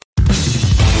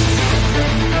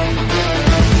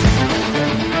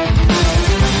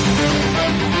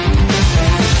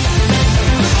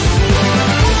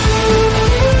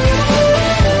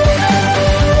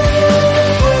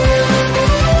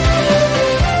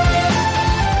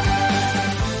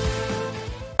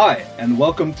and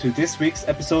welcome to this week's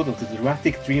episode of the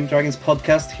Dramatic Dream Dragons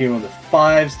podcast here on the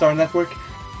 5-Star Network.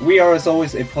 We are, as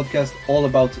always, a podcast all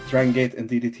about Dragon Gate and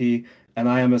DDT, and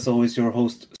I am, as always, your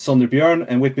host, Sondre Björn,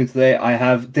 and with me today I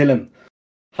have Dylan.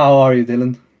 How are you,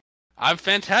 Dylan? I'm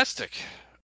fantastic.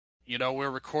 You know, we're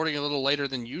recording a little later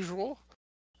than usual,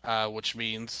 which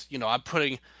means, you know,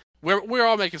 we're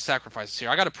all making sacrifices here.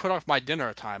 I got to put off my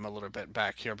dinner time a little bit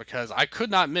back here because I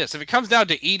could not miss. If it comes down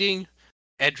to eating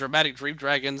and Dramatic Dream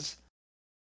Dragons,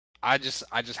 I just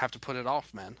have to put it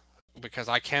off, man, because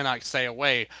I cannot stay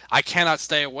away. I cannot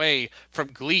stay away from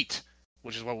GLEAT,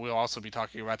 which is what we'll also be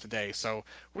talking about today. So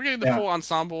we're getting the full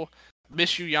ensemble.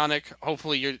 Miss you, Yannick.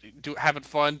 Hopefully you're having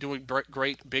fun, doing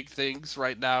great big things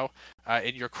right now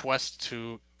in your quest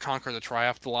to conquer the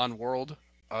triathlon world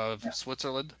of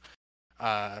Switzerland.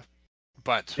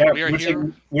 But we are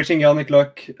here. Wishing Yannick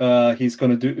luck. He's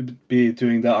going to be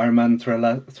doing the Ironman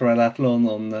triathlon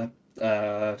on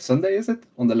Sunday, is it?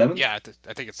 On the 11th? Yeah,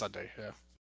 I think it's Sunday, yeah.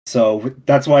 So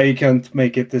that's why he can't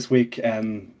make it this week.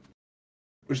 And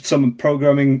some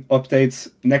programming updates.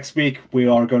 Next week we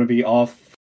are going to be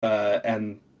off.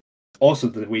 And also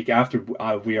the week after,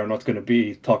 we are not going to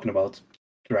be talking about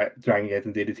Dragon Gate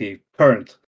and DDT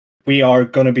current. We are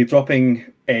going to be dropping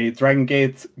a Dragon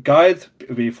Gate guide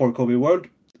before Kobe World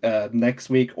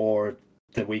next week or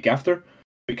the week after,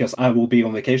 because I will be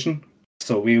on vacation.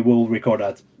 So we will record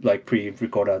that, like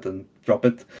pre-record that and drop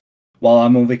it while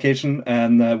I'm on vacation.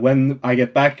 And when I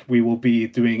get back, we will be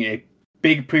doing a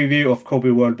big preview of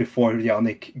Kobe World before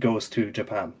Yannick goes to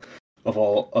Japan, of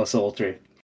us all three.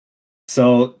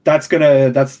 So that's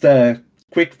the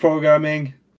quick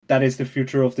programming. That is the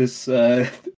future of this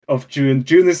of June.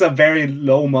 June is a very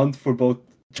low month for both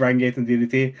Dragon Gate and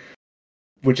DDT,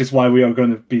 which is why we are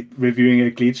going to be reviewing a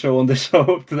GLEAT show on the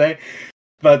show today.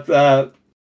 But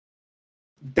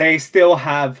they still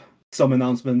have some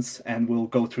announcements, and we'll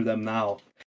go through them now.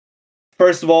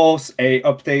 First of all, a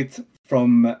update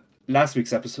from last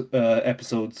week's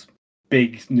episodes.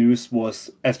 Big news was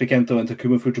SB Kento and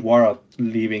Takuma Fujiwara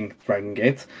leaving Dragon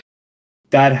Gate.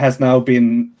 That has now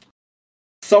been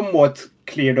somewhat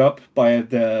cleared up by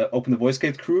the Open the Voice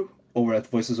Gate crew over at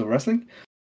Voices of Wrestling.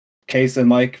 Case and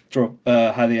Mike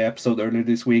had the episode earlier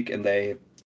this week, and they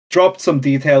dropped some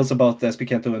details about SB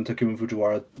Kento and Takuma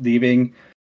Fujiwara leaving.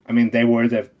 I mean, they were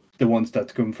the ones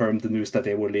that confirmed the news that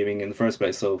they were leaving in the first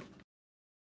place, so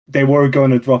they were going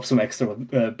to drop some extra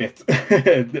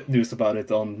bit news about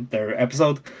it on their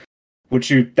episode,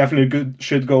 which you definitely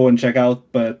should go and check out.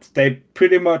 But they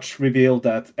pretty much revealed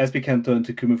that SB Kento and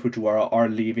Takuma Fujiwara are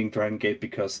leaving Dragon Gate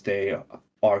because they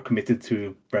are committed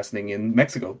to wrestling in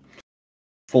Mexico.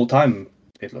 Full time,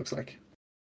 it looks like.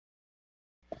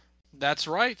 That's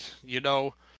right. You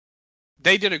know,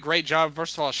 they did a great job.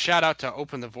 First of all, shout out to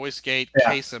Open the Voice Gate,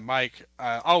 Case and Mike.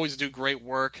 Always do great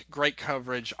work, great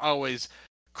coverage, always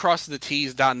crossing the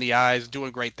T's, dotting the I's,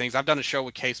 doing great things. I've done a show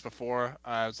with Case before.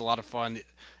 It was a lot of fun,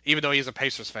 even though he's a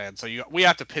Pacers fan. So we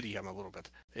have to pity him a little bit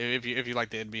if you like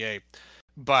the NBA.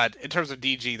 But in terms of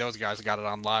DG, those guys got it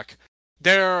on lock.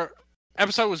 Their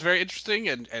episode was very interesting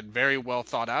and very well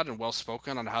thought out and well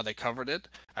spoken on how they covered it.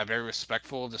 Very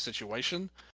respectful of the situation.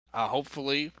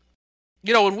 Hopefully,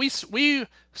 you know, when we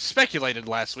speculated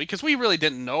last week, because we really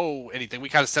didn't know anything. We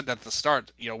kind of said that at the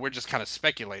start. You know, we're just kind of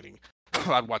speculating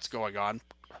on what's going on.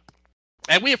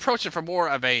 And we approach it from more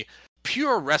of a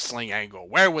pure wrestling angle.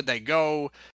 Where would they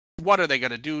go? What are they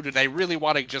going to do? Do they really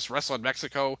want to just wrestle in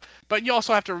Mexico? But you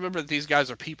also have to remember that these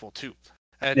guys are people too.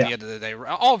 At the end of the day,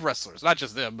 all wrestlers, not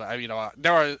just them. You know,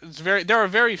 there are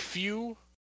very few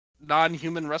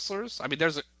non-human wrestlers. I mean,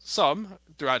 there's some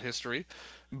throughout history,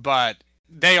 but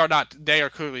they are not. They are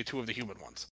clearly two of the human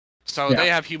ones. So they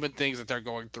have human things that they're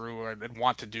going through and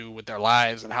want to do with their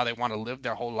lives and how they want to live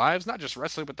their whole lives, not just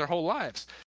wrestling, but their whole lives.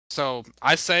 So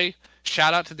I say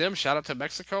shout out to them, shout out to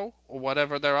Mexico, or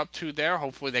whatever they're up to there.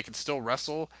 Hopefully they can still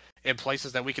wrestle in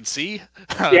places that we can see.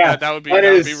 That would be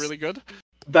really good.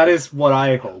 That is what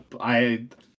I hope.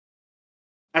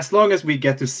 As long as we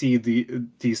get to see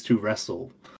these two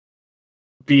wrestle,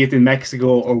 be it in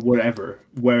Mexico or wherever,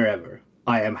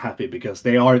 I am happy because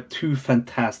they are two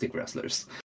fantastic wrestlers.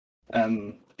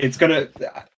 And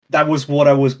that was what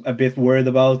I was a bit worried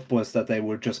about, was that they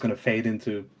were just gonna fade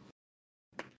into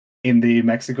indie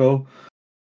Mexico,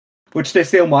 which they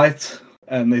still might,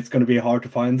 and it's gonna be hard to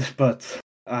find, but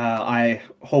I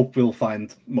hope we'll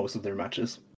find most of their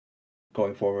matches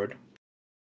going forward.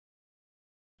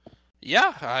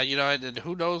 Yeah, you know, and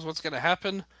who knows what's gonna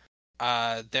happen.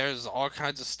 There's all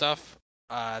kinds of stuff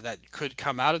that could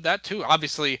come out of that too.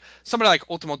 Obviously, somebody like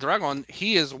Ultimo Dragon,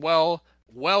 he is well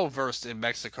versed in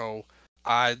Mexico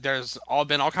There's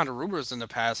been all kind of rumors in the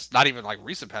past, not even like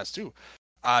recent past too,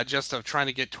 just of trying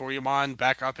to get Toryumon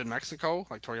back up in Mexico,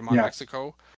 like Toryumon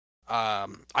Mexico. I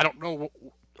don't know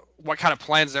what kind of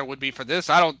plans there would be for this.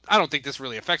 I don't think this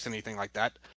really affects anything like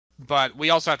that. But we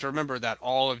also have to remember that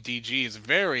all of DG is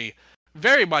very,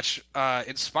 very much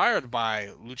inspired by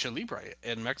lucha libre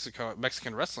in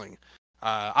Mexican wrestling.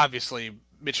 Obviously,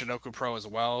 Michinoku Pro as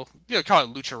well. You know, call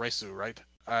it lucha resu, right?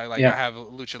 I have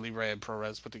lucha libre and pro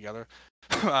res put together.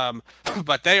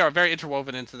 But they are very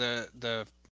interwoven into the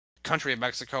country of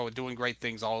Mexico and doing great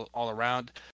things all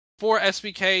around. For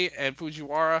SBK and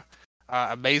Fujiwara,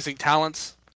 amazing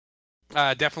talents.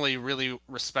 Definitely really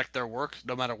respect their work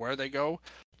no matter where they go.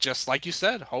 Just like you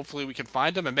said, hopefully we can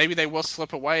find them, and maybe they will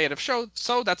slip away. And if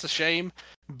so, that's a shame.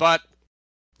 But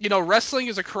you know, wrestling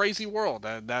is a crazy world.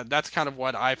 That's kind of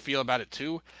what I feel about it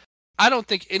too. I don't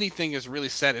think anything is really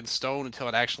set in stone until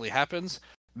it actually happens.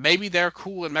 Maybe they're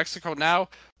cool in Mexico now.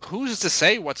 Who's to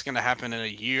say what's going to happen in a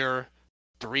year,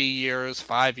 3 years,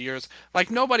 5 years?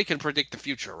 Like, nobody can predict the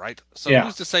future, right? So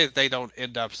who's to say that they don't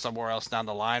end up somewhere else down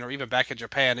the line, or even back in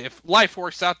Japan if life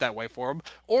works out that way for them?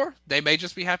 Or they may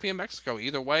just be happy in Mexico.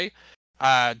 Either way,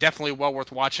 definitely well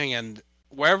worth watching. And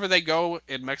wherever they go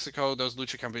in Mexico, those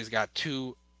lucha companies got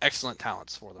 2 excellent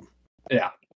talents for them. Yeah,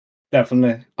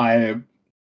 definitely.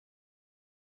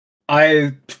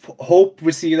 I hope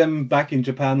we see them back in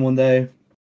Japan one day,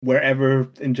 wherever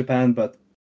in Japan, but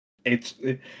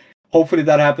hopefully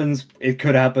that happens. It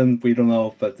could happen. We don't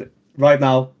know. But right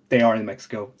now, they are in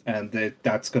Mexico, and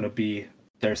that's going to be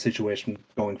their situation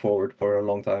going forward for a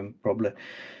long time, probably.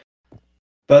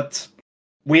 But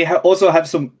we also have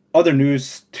some other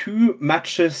news. 2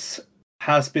 matches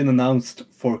has been announced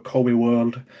for Kobe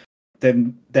World.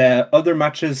 The other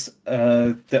matches,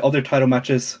 the other title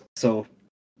matches, so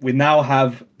we now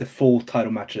have the full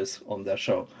title matches on that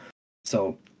show.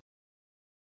 So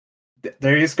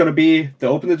there is going to be the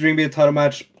Open the Dream Beat title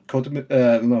match, not Kota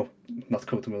Minoru,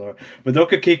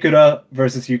 Madoka Kikura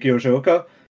versus Yuki Yoshioka.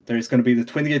 There is going to be the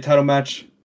Twin Gate title match,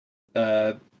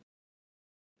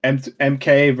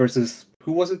 MK versus,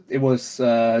 who was it? It was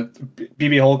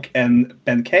BB Hulk and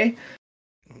Ben K.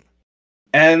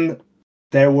 And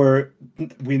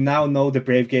we now know the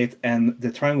Brave Gate and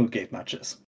the Triangle Gate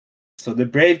matches. So the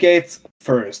Brave Gate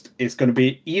first is going to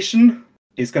be Ishin.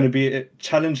 Is going to be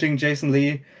challenging Jason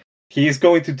Lee. He is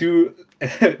going to do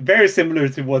very similar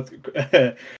to what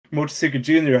Mochizuki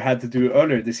Jr. had to do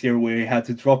earlier this year, where he had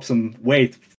to drop some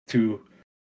weight to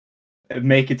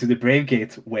make it to the Brave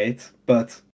Gate weight.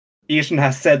 But Ishin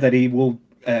has said that he will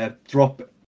drop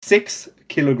 6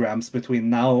 kilograms between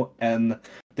now and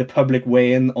the public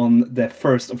weigh-in on the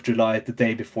 1st of July, the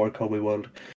day before Kobe World.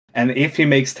 And if he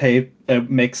makes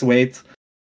weight,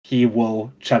 he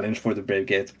will challenge for the Brave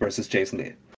Gate versus Jason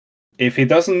Lee. If he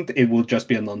doesn't, it will just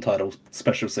be a non-title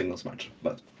special singles match.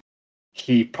 But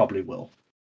he probably will.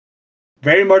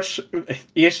 Very much,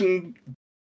 Ishin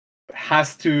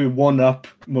has to one-up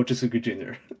Mochizuki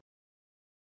Jr.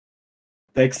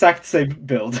 The exact same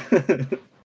build.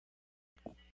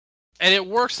 And it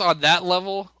works on that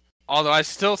level, although I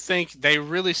still think they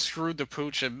really screwed the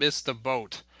pooch and missed the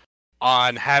boat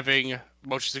on having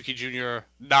Mochizuki Jr.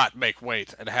 not make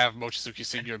weight and have Mochizuki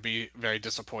Sr. be very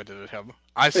disappointed at him.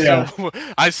 I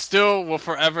still will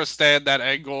forever stand that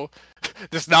angle,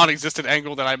 this non-existent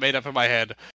angle that I made up in my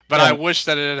head. But I wish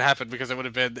that it had happened, because it would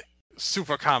have been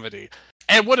super comedy.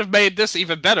 And would have made this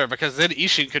even better, because then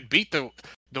Ishin could beat the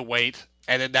weight,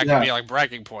 and then that could be like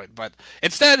bragging point. But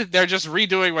instead, they're just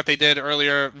redoing what they did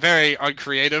earlier. Very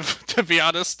uncreative, to be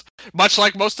honest. Much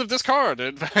like most of this card,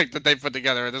 in fact, that they put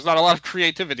together. There's not a lot of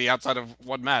creativity outside of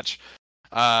one match.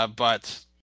 But,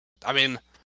 I mean,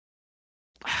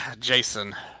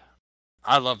 Jason,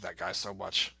 I love that guy so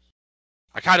much.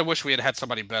 I kind of wish we had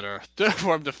somebody better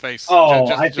for him to face. I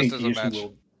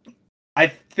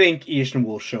think Ishin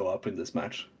will show up in this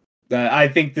match. I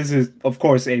think this is, of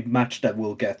course, a match that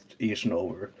will get Ishin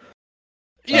over.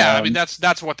 Yeah, I mean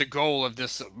that's what the goal of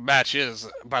this match is.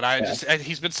 But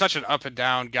he's been such an up and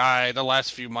down guy the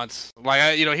last few months.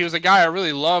 Like he was a guy I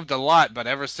really loved a lot, but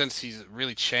ever since he's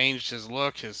really changed his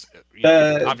look,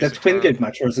 the Twin Gate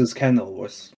match versus Kendall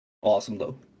was awesome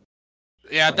though.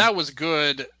 Yeah, that was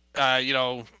good. I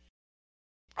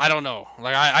don't know.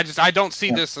 Like I don't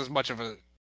see this as much of a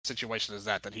situation as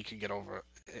that he can get over.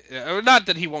 Not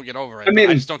that he won't get over it. I mean,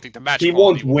 I just don't think the match. He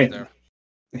won't win. There.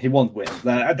 He won't win.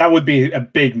 That would be a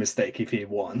big mistake if he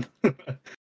won.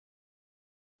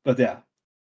 But yeah.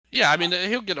 Yeah, I mean,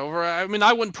 he'll get over. I mean,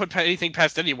 I wouldn't put anything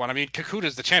past anyone. I mean,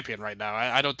 Kakuta's the champion right now.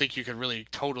 I don't think you could really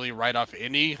totally write off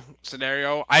any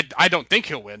scenario. I don't think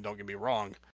he'll win. Don't get me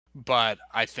wrong. but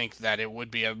I think that it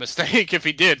would be a mistake if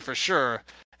he did, for sure.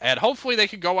 And hopefully they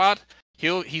could go out.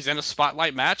 He's in a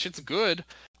spotlight match. It's good.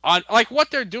 On like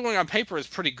what they're doing on paper is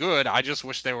pretty good. I just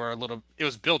wish they were it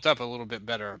was built up a little bit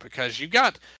better, because you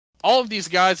got all of these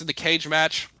guys in the cage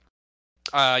match.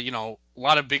 A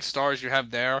lot of big stars you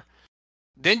have there.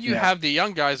 Then you have the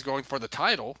young guys going for the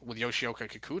title with Yoshioka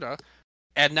Kikuta,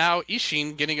 and now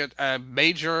Ishin getting a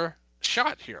major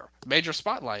shot here, major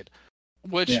spotlight,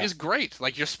 which is great.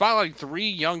 Like, you're spotlighting 3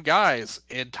 young guys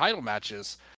in title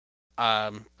matches.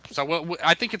 So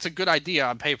I think it's a good idea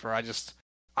on paper.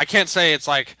 I can't say it's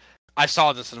like I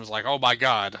saw this and was like, oh my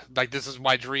god, like this is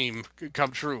my dream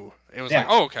come true. It was like,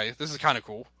 oh, okay, this is kind of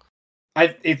cool.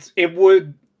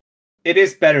 It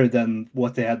is better than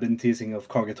what they had been teasing of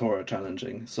Kagetora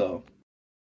challenging. So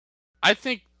I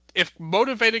think if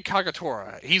motivated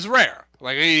Kagetora, he's rare.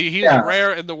 Like, he's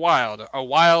rare in the wild. A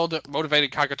wild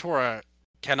motivated Kagetora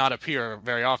cannot appear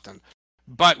very often.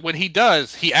 But when he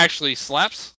does, he actually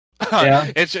slaps.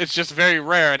 It's just very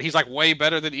rare, and he's like way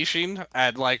better than Ishin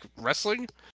at like wrestling.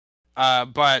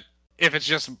 But if it's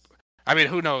just, I mean,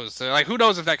 who knows? Like, who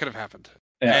knows if that could have happened?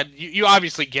 Yeah. And you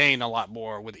obviously gain a lot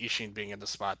more with Ishin being in the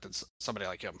spot than somebody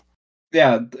like him.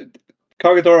 Yeah,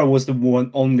 Kagetora was the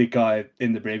only guy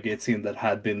in the Brave Gate scene that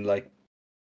had been like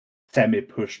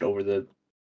semi-pushed over the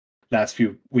last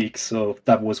few weeks, so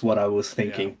that was what I was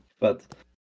thinking. Yeah. But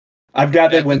I'm glad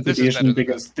they went to Ishin,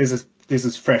 because this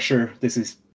is fresher. This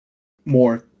is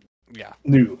more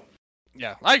new.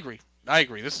 Yeah, I agree.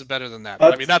 This is better than that.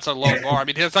 But I mean, that's a low bar. I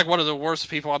mean, it's like one of the worst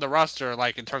people on the roster,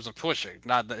 like in terms of pushing,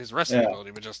 not his wrestling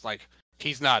ability, but just like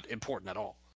he's not important at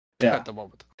all at the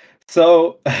moment.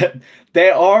 So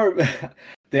they are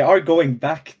going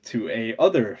back to a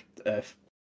other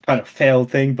kind of failed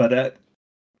thing, but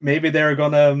maybe they're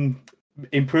gonna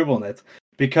improve on it,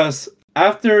 because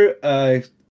after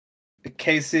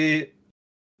Casey,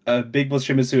 Big Boss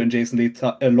Shimizu, and Jason Lee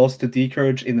lost to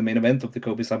D-Courage in the main event of the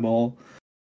Kobe-san Ball,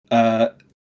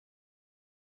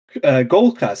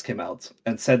 Gold Class came out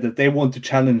and said that they want to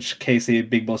challenge Casey,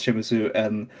 Big Boss Shimizu,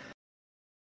 and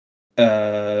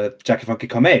Jackie Funky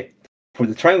Kamei for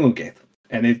the Triangle Gate.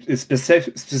 And it is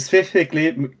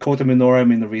specifically Kota Minoura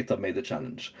and Minorita made the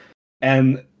challenge.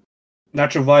 And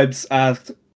Natural Vibes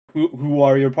asked, who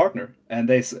are your partner? And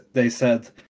they said,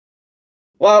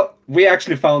 well, we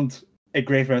actually found a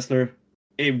great wrestler.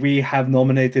 We have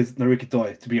nominated Naruki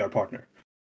Doi to be our partner.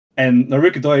 And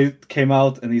Naruki Doi came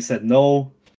out and he said,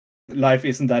 no, life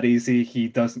isn't that easy. He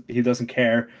doesn't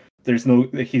care. He's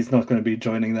not going to be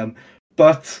joining them.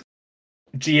 But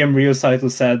GM Ryo Saito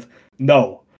said,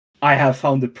 no, I have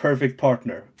found the perfect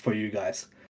partner for you guys.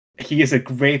 He is a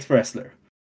great wrestler.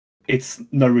 It's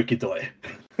Naruki Doi.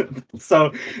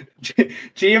 So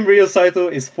GM Ryo Saito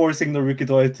is forcing Naruki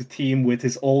Doi to team with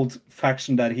his old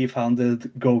faction that he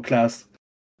founded, Go Class,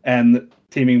 and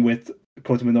teaming with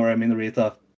Kota Minoura and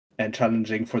Minorita and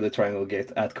challenging for the Triangle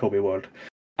Gate at Kobe World.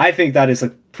 I think that is a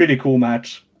pretty cool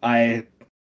match. I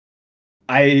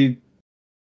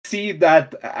see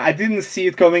that. I didn't see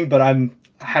it coming, but I'm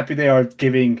happy they are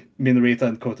giving Minorita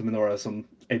and Kota Minoura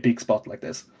a big spot like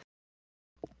this.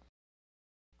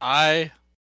 I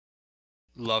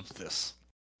love this.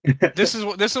 This is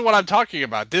what I'm talking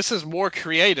about. This is more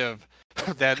creative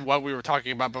than what we were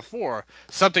talking about before.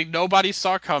 Something nobody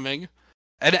saw coming,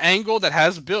 an angle that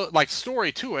has built like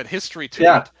story to it, history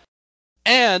to it,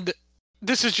 and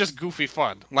this is just goofy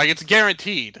fun. Like, it's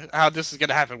guaranteed how this is going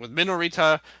to happen with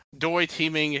Minorita, Doi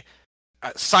teaming,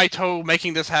 Saito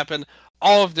making this happen.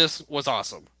 All of this was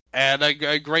awesome and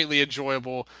greatly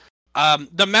enjoyable.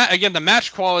 The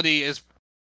match quality is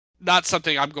not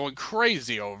something I'm going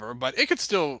crazy over, but it could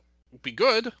still be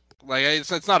good. Like,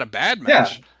 it's not a bad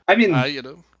match. Yeah, I mean,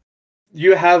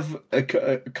 you have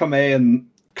Kamei and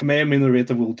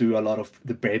Minorita will do a lot of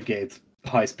the Brave Gate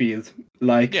high speed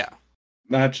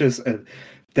matches, and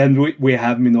then we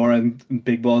have Minoura and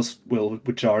Big Boss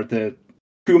which are the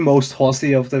two most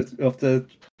horsey of the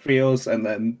trios, and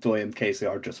then Doi and Casey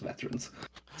are just veterans.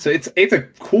 So it's a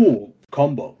cool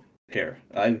combo here.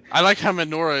 I like how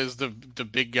Minoura is the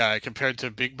big guy compared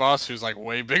to Big Boss, who's like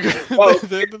way bigger. Well,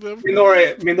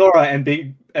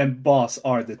 Minoura and Boss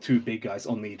are the two big guys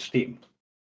on each team.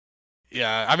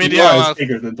 Yeah, I mean, Minoura is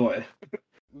bigger than Doi.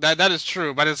 That is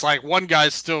true, but it's like one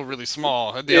guy's still really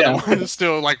small, and the other one is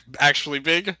still like actually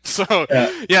big. So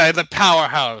it's a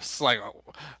powerhouse. Like,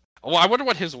 well, I wonder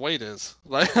what his weight is.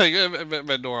 Like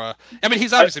Minoura. I mean,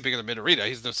 he's obviously bigger than Minorita.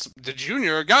 He's the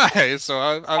junior guy, so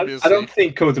obviously. I don't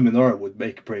think Kota Minoura would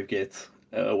make Brave Gate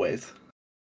weight.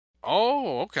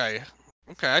 Oh, okay.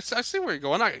 I see where you're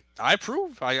going. I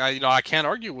approve. I can't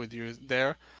argue with you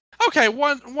there. Okay,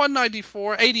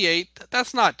 194, 88.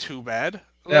 That's not too bad.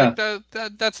 Yeah.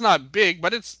 Like that's not big,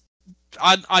 but it's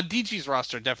on DG's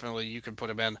roster. Definitely, you can put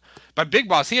him in. But Big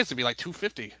Boss, he has to be like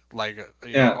 250, like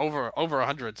Yeah. over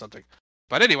 100 something.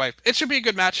 But anyway, it should be a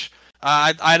good match.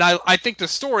 I think the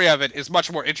story of it is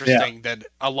much more interesting than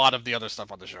a lot of the other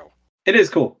stuff on the show. It is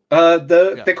cool.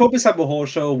 The Kobe Sabo Hall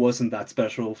show wasn't that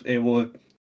special. It was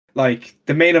like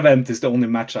the main event is the only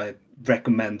match I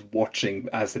recommend watching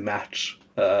as a match.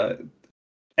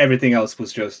 Everything else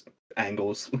was just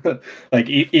angles, like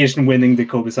Asian winning the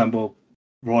Kobe Sambo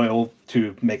Royal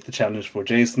to make the challenge for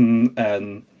Jason,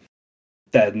 and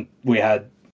then we had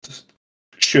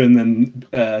Shun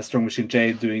and Strong Machine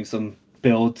J doing some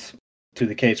build to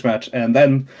the cage match, and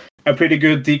then a pretty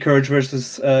good D-Courage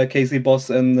versus Casey Boss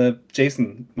and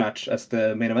Jason match as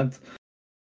the main event.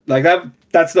 Like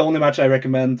that's the only match I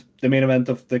recommend. The main event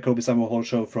of the Kobe Sambo Hall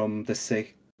show from the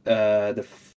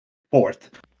 4th,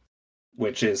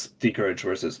 which is D-Courage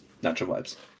versus Natural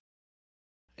Vibes.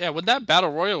 Yeah, when that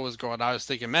Battle Royal was going, I was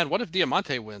thinking, man, what if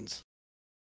Diamante wins?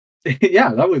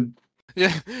 Yeah, that would.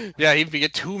 Yeah, he'd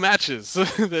get 2 matches.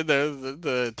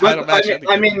 the title match.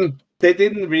 I mean, they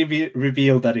didn't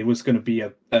reveal that it was going to be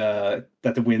that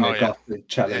the winner got the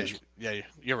challenge. Yeah,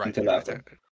 you're right. Until after.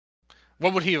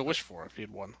 What would he have wished for if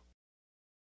he'd won?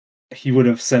 He would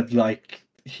have said like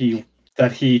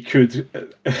that he could.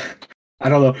 I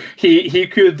don't know. He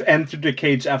could enter the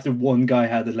cage after one guy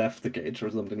had left the cage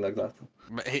or something like that.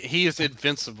 He is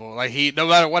invincible. Like no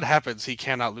matter what happens, he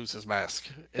cannot lose his mask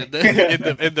in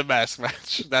the mask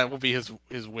match. That will be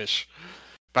his wish.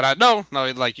 But no,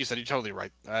 like you said, you're totally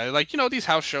right. These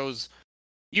house shows,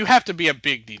 you have to be a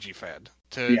big DG fan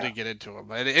to get into them,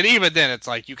 and even then, it's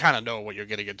like you kind of know what you're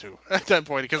getting into at that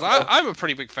point. Because I'm a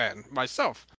pretty big fan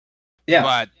myself. Yeah,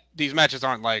 but these matches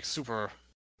aren't like super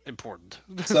important.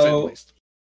 So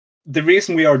the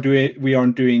reason we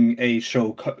aren't doing a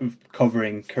show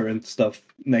covering current stuff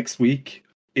next week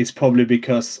is probably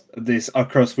because this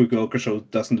Across Fukuoka show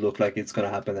doesn't look like it's going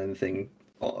to happen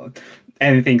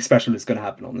anything special is going to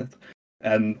happen on it,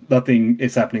 and nothing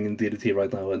is happening in DDT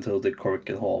right now until the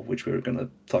Korakuen Hall, which we're going to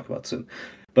talk about soon.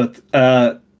 But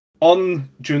on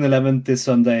June 11th, this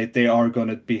Sunday, they are going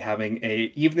to be having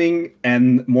a evening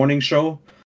and morning show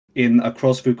in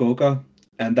Across Fukuoka.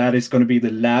 And that is going to be the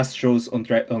last shows on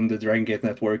the Dragon Gate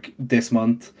Network this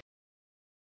month.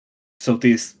 So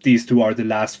these 2 are the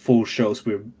last full shows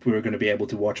we're going to be able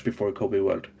to watch before Kobe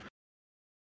World.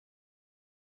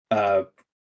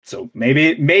 So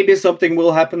maybe something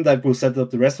will happen that will set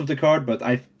up the rest of the card, but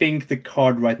I think the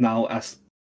card right now, as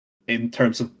in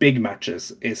terms of big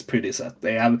matches, is pretty set.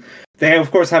 They of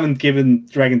course haven't given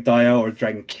Dragon Dia or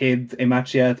Dragon Kid a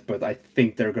match yet, but I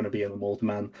think they're going to be in a Mold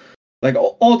Man. Like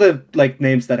all the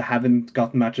names that haven't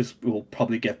gotten matches will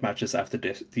probably get matches after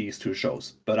these 2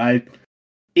 shows. But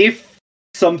if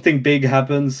something big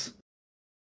happens,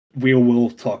 we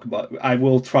will talk about. I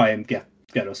will try and get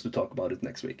us to talk about it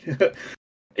next week,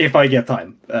 if I get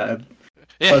time. Don't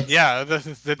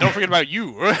forget about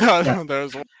you.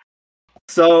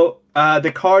 So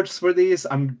the cards for these,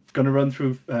 I'm gonna run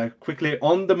through quickly.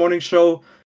 On the morning show,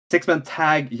 6-man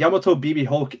tag Yamato, BB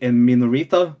Hulk, and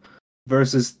Minorita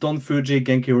versus Don Fuji,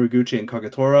 Genki Horiguchi, and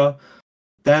Kagetora.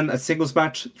 Then a singles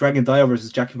match, Dragon Dia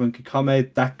versus Jackie Funky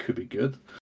Kame. That could be good.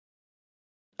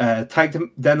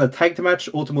 Then a tag team match,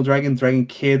 Ultimo Dragon, Dragon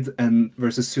Kid, and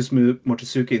versus Susumu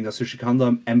Mochizuki and Yasushi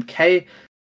Kanda, MK.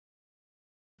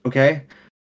 Okay.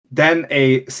 Then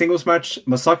a singles match,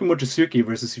 Masaki Mochizuki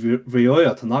versus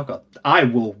Ryoya Tanaka. I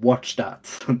will watch that.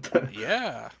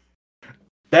 Yeah.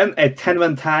 Then a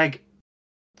 10-man tag,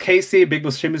 Casey, Big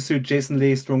Boss Shimizu, Jason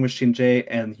Lee, Strong Machine J,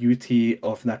 and UT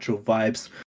of Natural Vibes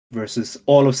versus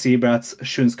all of Seabrats,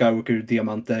 Shun Skywalker,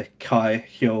 Diamante, Kai,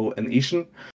 Hyo, and Ishin.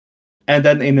 And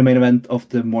then in the main event of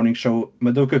the morning show,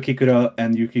 Madoka Kikura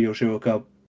and Yuki Yoshioka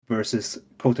versus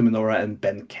Kota Minoura and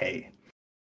Ben K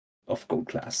of Gold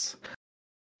Class.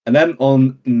 And then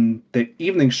on the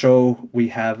evening show, we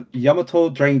have Yamato,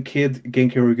 Dragon Kid,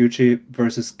 Genki Horiguchi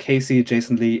versus Casey,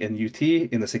 Jason Lee, and UT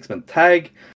in a 6-man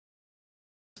tag.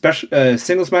 Special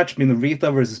singles match,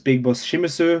 Minorita versus Big Boss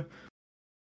Shimizu.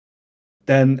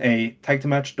 Then a tag team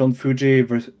match, Don Fuji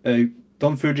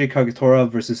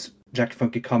Kagetora versus Jackie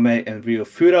Funky Kame and Ryo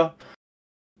Fuda.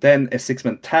 Then a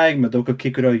 6-man tag, Madoka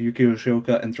Kikura, Yuki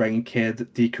Yoshioka, and Dragon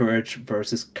Kid, D-Courage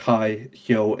versus Kai,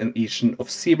 Hyo, and Ishin of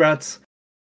Seabrats.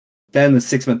 Then a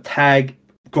 6-man tag,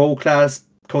 Gold Class,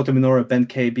 Kota Minoura, Ben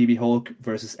K, BB Hulk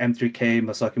versus M3K,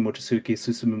 Masaki Mochizuki,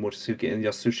 Susumu Mochizuki, and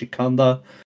Yasushi Kanda.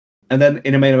 And then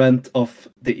in the main event of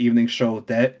the evening show,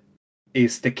 that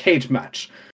is the cage match.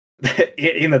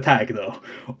 in a tag though.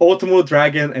 Ultimo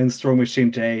Dragon and Strong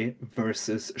Machine J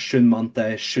versus Shun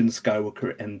Mante, Shun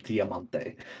Skywalker, and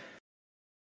Diamante.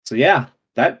 So yeah,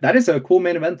 that is a cool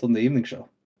main event on the evening show.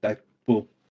 That will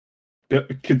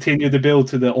continue the build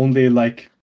to the only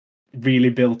like really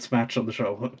built match on the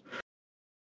show.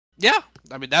 Yeah,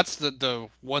 I mean that's the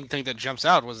one thing that jumps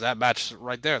out was that match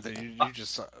right there that you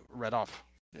just read off.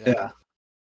 Yeah.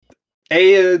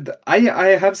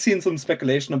 I have seen some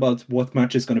speculation about what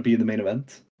match is going to be in the main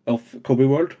event of Kobe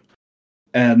World,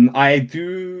 and I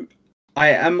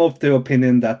am of the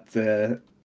opinion that the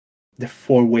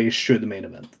 4-way should main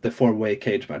event. The 4-way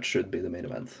cage match should be the main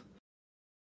event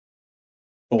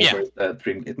over the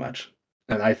Dreamgate match,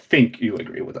 and I think you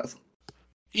agree with that.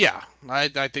 Yeah, I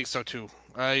think so too.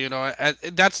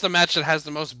 That's the match that has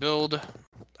the most build.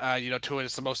 To it,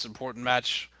 it's the most important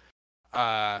match.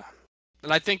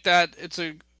 And I think that it's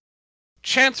a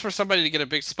chance for somebody to get a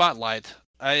big spotlight.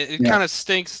 It kind of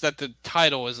stinks that the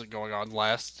title isn't going on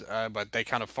last, but they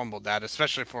kind of fumbled that,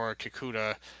 especially for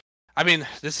Kikuta. I mean,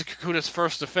 this is Kikuta's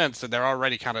first defense, and they're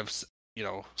already kind of,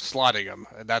 slotting him.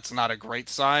 That's not a great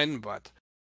sign, but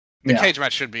the cage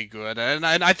match should be good. And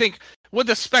I think with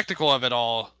the spectacle of it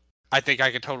all, I think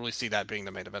I could totally see that being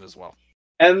the main event as well.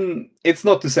 And it's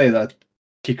not to say that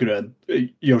Kikuta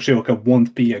and Yoshioka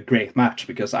won't be a great match,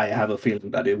 because I have a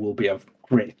feeling that it will be a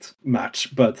great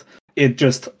match, but it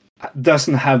just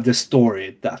doesn't have the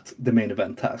story that the main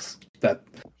event has that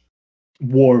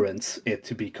warrants it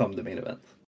to become the main event,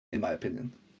 in my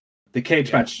opinion. The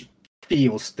cage match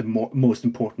feels the most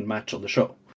important match on the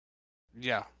show.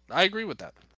 Yeah, I agree with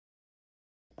that.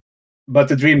 But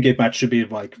the Dreamgate match should be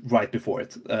like right before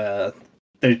it.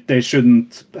 They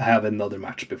shouldn't have another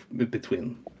match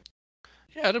between.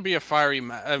 Yeah, it'll be a fiery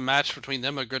match between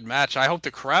them, a good match. I hope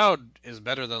the crowd is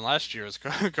better than last year's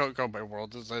Kobe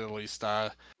World, at least.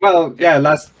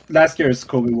 Last year's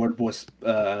Kobe World was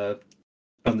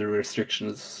under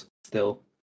restrictions still.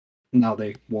 Now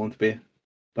they won't be.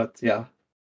 But yeah,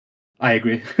 I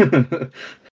agree.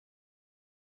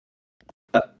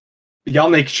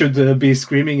 Yannick should be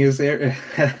screaming his ear.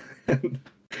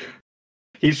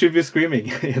 He should be screaming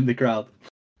in the crowd.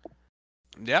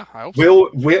 Yeah, I hope so.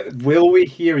 Will we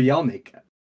hear Yannick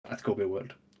at Kobe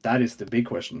World? That is the big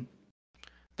question.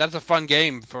 That's a fun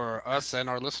game for us and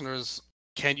our listeners.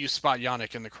 Can you spot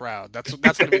Yannick in the crowd? That's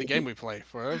going to be the game we play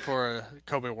for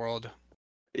Kobe World.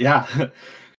 Yeah.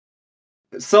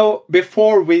 So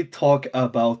before we talk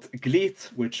about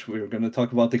GLEAT, which we're going to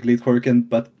talk about the GLEAT Korakuen,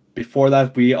 but before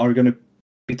that we are going to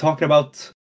be talking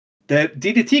about the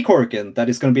DDT Korakuen that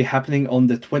is going to be happening on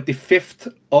the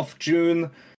 25th of June.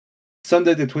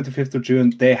 Sunday the 25th of June,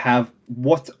 they have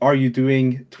What Are You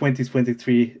Doing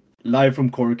 2023 live from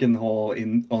Korakuen Hall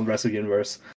on Wrestle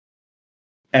Universe.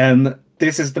 And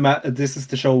this is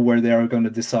the show where they are going to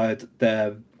decide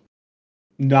the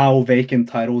now vacant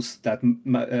titles that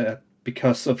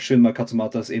because of Shunma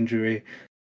Katsumata's injury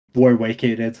were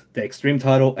vacated, the Extreme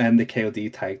title and the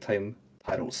KOD Tag Team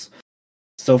titles.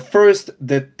 So first,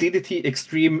 the DDT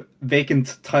Extreme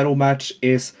vacant title match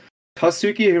is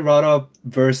Kazuki Hirata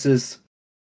versus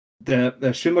the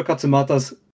Shunma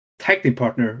Katsumata's tag team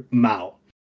partner, Mao.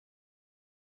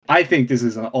 I think this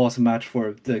is an awesome match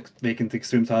for the vacant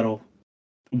Extreme title.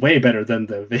 Way better than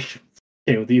the vacant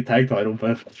KOD tag title,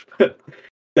 but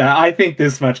I think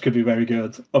this match could be very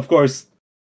good. Of course,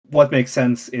 what makes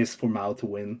sense is for Mao to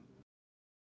win.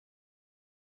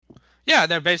 Yeah,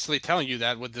 they're basically telling you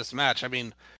that with this match. I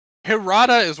mean,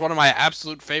 Hirata is one of my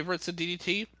absolute favorites in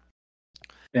DDT.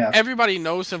 Yeah. Everybody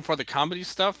knows him for the comedy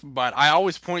stuff, but I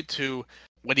always point to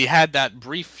when he had that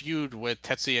brief feud with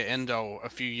Tetsuya Endo a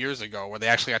few years ago where they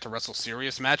actually had to wrestle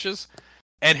serious matches.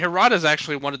 And Hirata is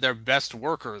actually one of their best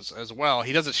workers as well.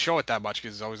 He doesn't show it that much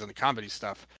because he's always in the comedy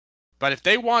stuff. But if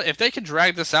they could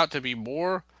drag this out to be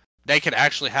more, they could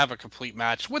actually have a complete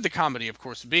match with the comedy, of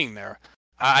course, being there.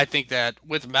 I think that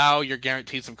with Mao, you're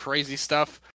guaranteed some crazy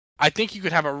stuff. I think you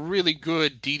could have a really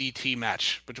good DDT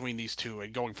match between these two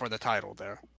and going for the title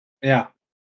there. Yeah.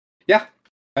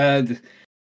 And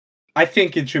I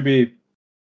think it should be.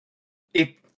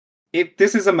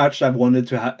 This is a match I've wanted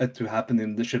to happen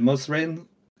in the Shunma's reign.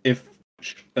 If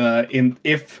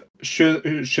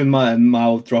Shunma and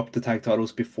Mao dropped the tag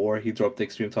titles before he dropped the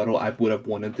Extreme title, I would have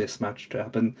wanted this match to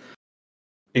happen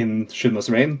in Shunma's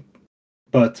reign.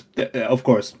 But of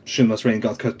course, Shunma's reign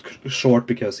got cut short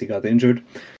because he got injured.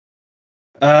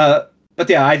 But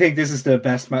yeah, I think this is the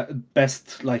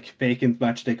best like vacant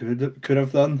match they could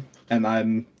have done, and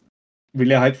I'm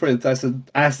really hyped for it as a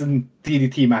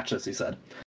DDT match, as you said.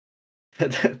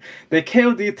 The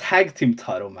KOD tag team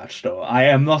title match, though, I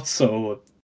am not so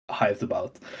hyped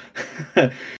about.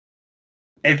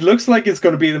 it looks like it's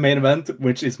going to be the main event,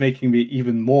 which is making me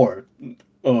even more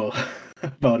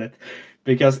about it.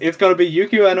 Because it's going to be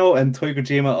Yuki Ueno and Toyo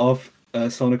Kojima of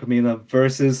Sonic Omina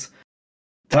versus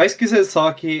Daisuke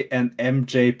Sasaki and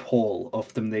MJ Paul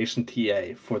of Domination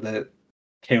TA for the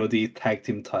KOD tag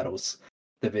team titles.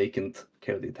 The vacant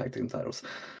KOD tag team titles.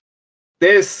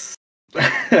 This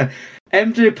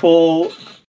MJ Paul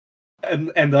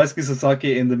and Daisuke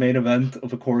Sasaki in the main event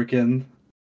of a Korakuen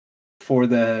for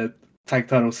the tag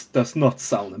titles does not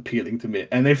sound appealing to me.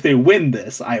 And if they win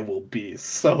this, I will be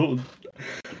so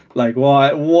like,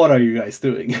 what are you guys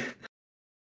doing?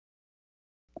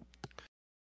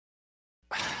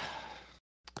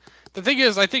 The thing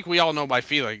is, I think we all know my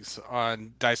feelings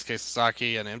on Daisuke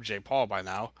Sasaki and MJ Paul by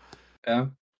now. Yeah.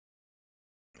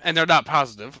 And they're not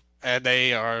positive, and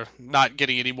they are not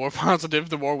getting any more positive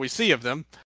the more we see of them.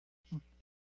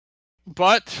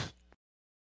 But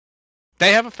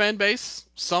they have a fan base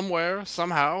somewhere,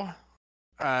 somehow.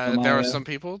 There are some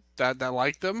people that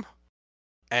like them.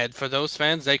 And for those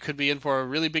fans, they could be in for a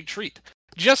really big treat.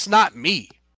 Just not me.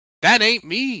 That ain't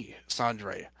me,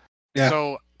 Sandre. Yeah.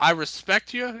 So I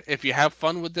respect you if you have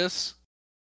fun with this,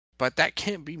 but that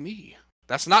can't be me.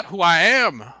 That's not who I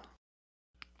am.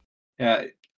 Yeah,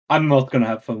 I'm not gonna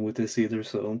have fun with this either,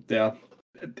 so yeah.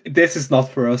 This is not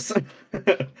for us.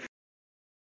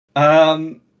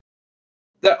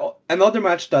 Another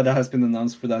match that has been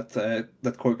announced for that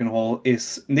Korakuen Hall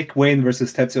is Nick Wayne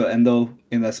versus Tetsuya Endo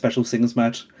in a special singles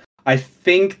match. I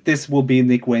think this will be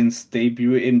Nick Wayne's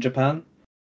debut in Japan,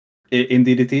 in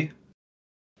DDT,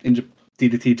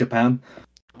 DDT Japan,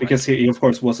 because he of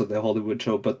course was at the Hollywood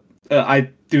show. But I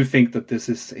do think that this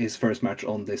is his first match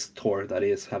on this tour that he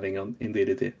is having in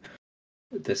DDT.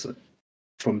 This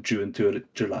from June to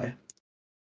July,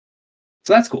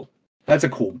 so that's cool. That's a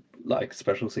cool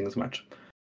special singles match.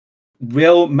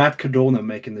 Will Matt Cardona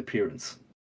make an appearance?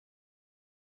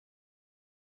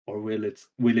 Or will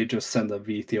it just send a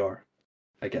VTR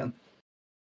again?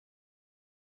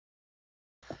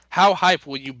 How hype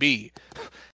will you be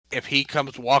if he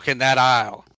comes walking that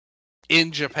aisle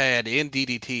in Japan, in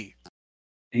DDT?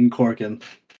 In Korakuen.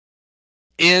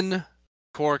 In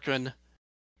Korakuen,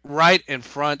 right in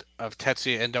front of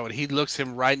Tetsuya Endo, and he looks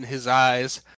him right in his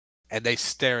eyes, and they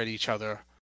stare at each other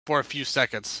for a few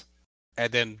seconds,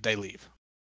 and then they leave.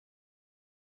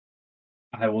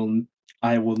 I will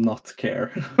not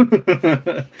care.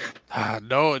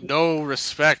 No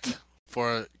respect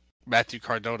for Matthew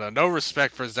Cardona. No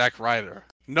respect for Zack Ryder.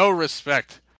 No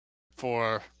respect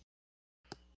for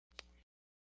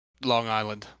Long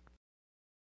Island.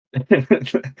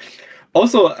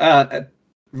 Also,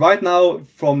 right now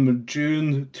from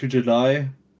June to July,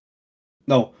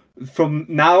 from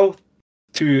now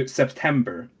to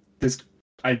September.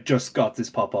 I just got this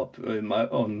pop up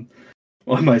on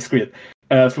my screen.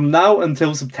 From now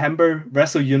until September,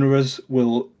 Wrestle Universe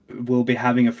will be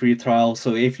having a free trial.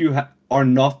 So if you are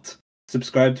not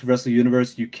subscribed to Wrestle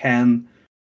Universe, you can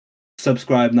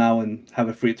subscribe now and have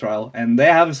a free trial. And they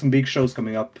have some big shows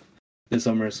coming up this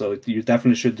summer, so you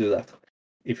definitely should do that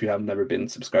if you have never been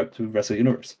subscribed to Wrestle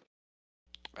Universe.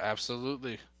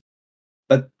 Absolutely.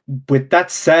 But with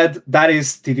that said, that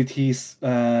is DDT's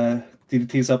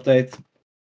update.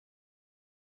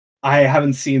 I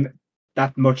haven't seen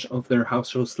that much of their house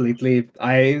shows lately.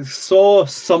 I saw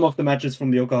some of the matches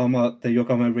from the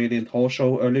Yokohama Radiant Hall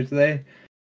show earlier today.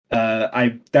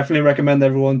 I definitely recommend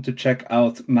everyone to check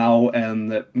out Mao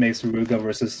and Mei Suruga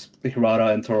versus Hirata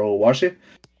and Toru Owashi.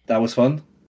 That was fun.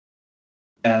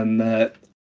 And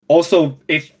also,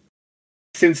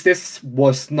 since this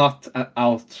was not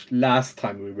out last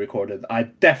time we recorded, I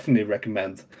definitely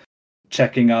recommend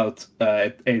checking out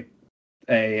a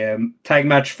tag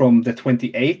match from the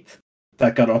 28th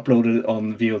that got uploaded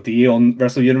on VOD on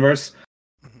Wrestle Universe.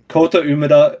 Kota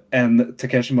Umeda and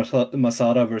Takeshi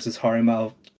Masada versus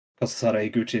Harimao, Kasasara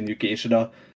Higuchi, and Yuki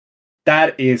Ishida.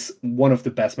 That is one of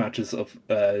the best matches of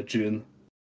May.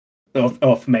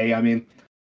 I mean,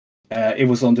 it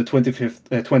was on the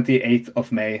 28th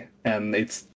of May, and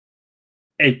it's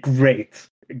a great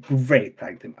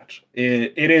tag team match.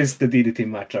 It is the DDT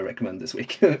match I recommend this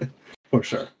week for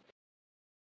sure.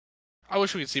 I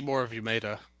wish we could see more of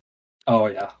Umeda. Oh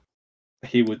yeah,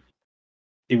 it would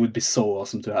be so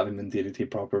awesome to have him in DDT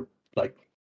proper,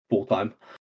 full time.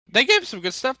 They gave some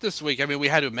good stuff this week. I mean, we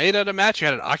had Umeda in a match. You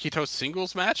had an Akito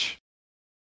singles match.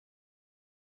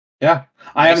 Yeah,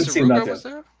 I haven't seen that yet.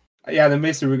 There? Yeah, the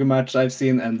Meister match I've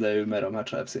seen, and the Umeda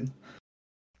match I've seen.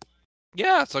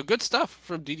 Yeah, so good stuff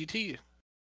from DDT.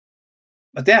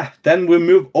 But yeah, then we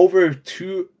move over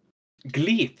to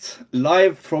GLEAT,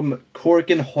 live from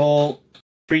Korakuen Hall,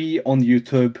 free on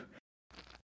YouTube.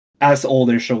 as all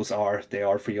their shows are, they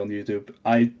are free on YouTube.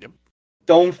 I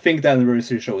don't think the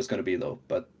anniversary show is going to be though,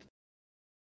 but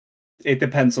it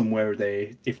depends on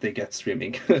if they get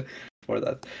streaming for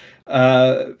that.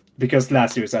 Because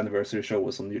last year's anniversary show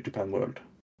was on New Japan World,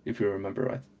 if you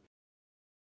remember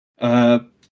right.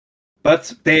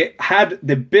 But they had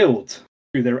the build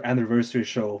to their anniversary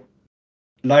show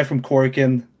live from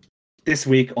Korakuen this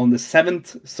week on the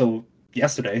 7th, so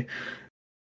yesterday.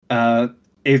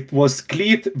 It was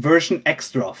GLEAT version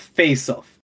extra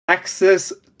face-off.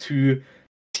 Access to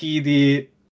TDCH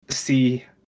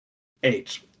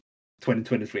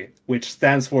 2023, which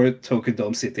stands for Tokyo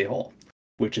Dome City Hall,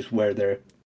 which is where their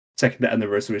second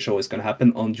anniversary show is going to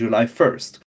happen on July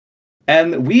 1st.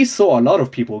 And we saw a lot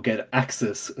of people get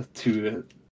access to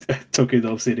Tokyo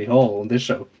Dome City Hall on this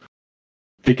show,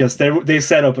 because they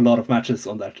set up a lot of matches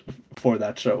on that for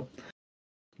that show.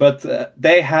 But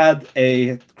they had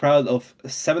a crowd of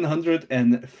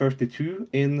 732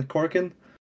 in Korakuen,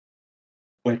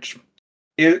 which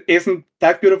isn't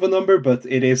that good of a number, but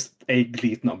it is a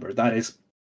GLEAT number. That is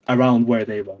around where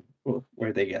they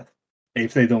get,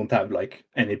 if they don't have like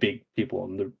any big people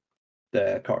on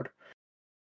the card.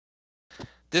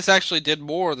 This actually did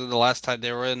more than the last time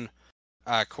they were in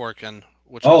Korakuen,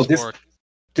 which was for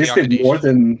this did more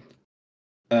than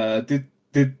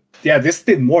this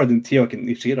did more than Tioki and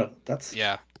Ishida. That's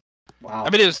wow. I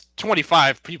mean, it was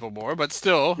 25 people more, but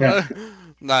still,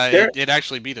 it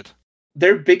actually beat it.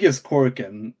 Their biggest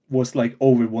Korakuen was like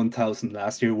over 1,000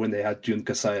 last year when they had Jun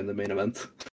Kasai in the main event.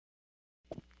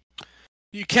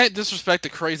 You can't disrespect the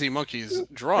Crazy Monkey's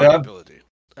drawing ability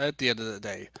at the end of the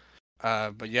day.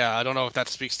 But yeah, I don't know if that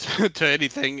speaks to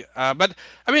anything. But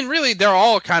I mean, really, they're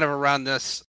all kind of around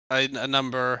this a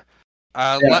number.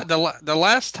 The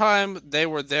last time they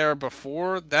were there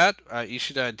before that,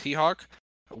 Ishida and T-Hawk,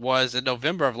 was in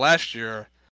November of last year,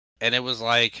 and it was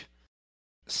like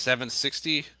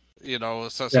 760.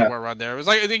 Somewhere around there. It was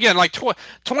like, again, like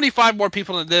 25 more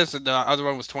people than this, and the other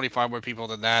one was 25 more people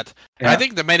than that. And I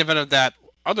think the main event of that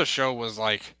other show was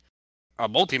like a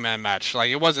multi-man match. Like,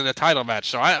 it wasn't a title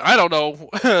match. So I don't know.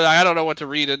 I don't know what to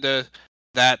read into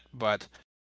that, but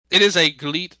it is a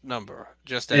GLEAT number,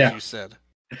 just as you said.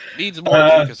 Needs more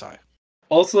Kasai.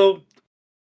 Also,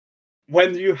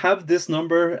 when you have this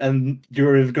number and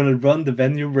you're going to run the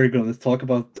venue we're going to talk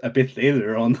about a bit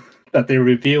later on that they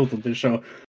revealed on the show,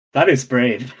 that is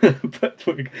brave. But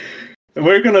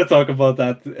we're going to talk about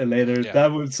that later. Yeah.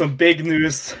 That was some big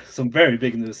news, some very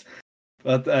big news.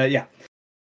 But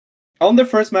on the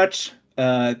first match,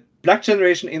 Black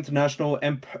Generation International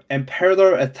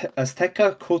Emperador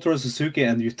Azteca, Kotaro Suzuki,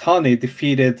 and Yutani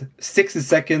defeated 60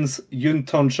 Seconds, Yun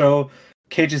Tonsho,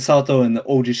 Keiji Sato, and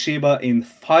Oji Shiba in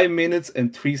 5 minutes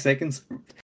and 3 seconds.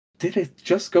 Did it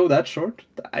just go that short?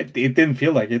 It didn't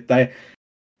feel like it.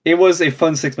 It was a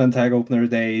fun 6-man tag opener.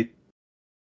 They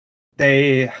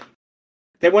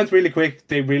went really quick.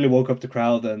 They really woke up the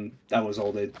crowd, and that was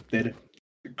all they did.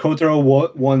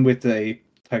 Kotaro won with a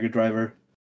Tiger Driver.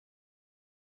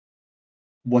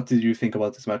 What did you think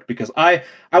about this match? Because I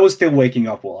was still waking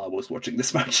up while I was watching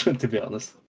this match, to be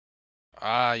honest.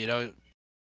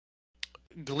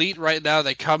 GLEAT right now,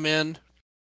 they come into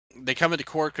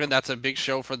Korakuen. That's a big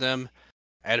show for them.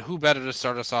 And who better to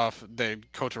start us off than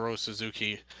Kotaro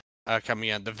Suzuki coming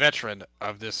in, the veteran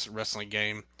of this wrestling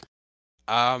game.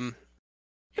 It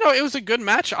was a good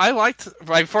match. I liked,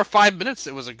 like, for 5 minutes,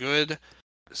 it was a good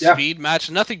speed match.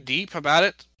 Nothing deep about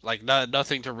it. Like,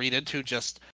 nothing to read into.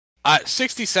 Just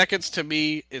 60 Seconds to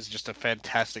me is just a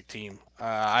fantastic team.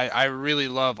 I really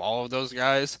love all of those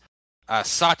guys.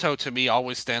 Sato to me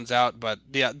always stands out, but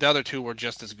the other two were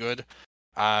just as good.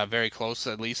 Very close,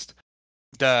 at least.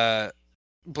 The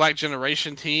Black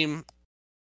Generation team,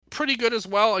 pretty good as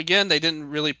well. Again, they didn't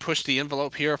really push the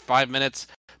envelope here, 5 minutes.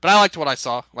 But I liked what I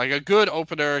saw. Like, a good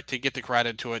opener to get the crowd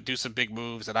into it, do some big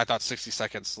moves, and I thought 60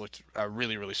 Seconds looked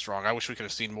really, really strong. I wish we could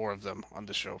have seen more of them on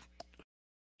the show.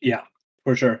 Yeah,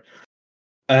 for sure.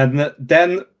 And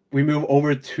then we move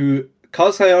over to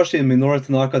Kaz Hayashi and Minoru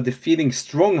Tanaka defeating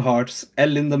Strong Hearts, El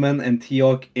Lindaman, and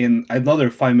T-Hawk in another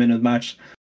 5-minute match.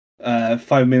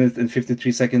 5 minutes and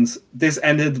 53 seconds. This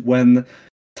ended when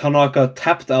Tanaka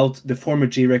tapped out the former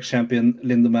G-Rex champion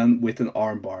Lindaman with an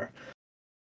armbar.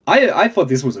 I thought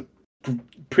this was a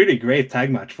pretty great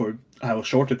tag match for how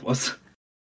short it was.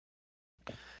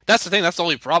 That's the thing. That's the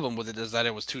only problem with it, is that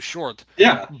it was too short.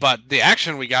 Yeah. But the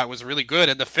action we got was really good,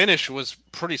 and the finish was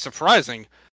pretty surprising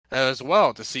as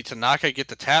well, to see Tanaka get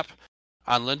the tap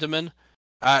on Lindemann.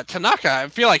 Tanaka, I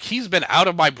feel like he's been out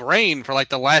of my brain for like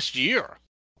the last year.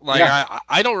 Like,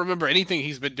 I don't remember anything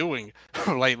he's been doing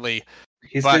lately.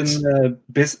 He's But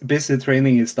been busy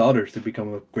training his daughter to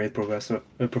become a great professional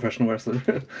wrestler.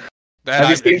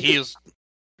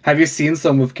 Have you seen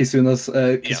some of Kizuna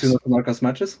Tanaka's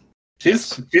matches?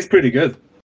 She's pretty good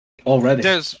already.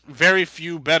 There's very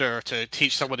few better to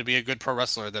teach someone to be a good pro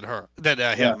wrestler than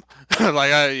him.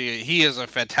 He is a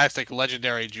fantastic,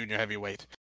 legendary junior heavyweight.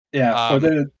 Yeah, for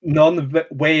the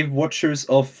non-wave watchers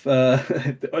of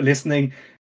listening,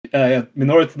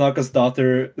 Minoru Tanaka's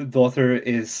daughter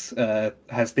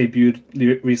has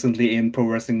debuted recently in Pro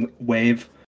Wrestling Wave,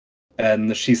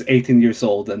 and she's 18 years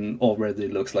old and already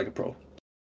looks like a pro.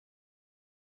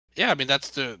 Yeah, I mean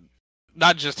that's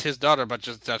not just his daughter, but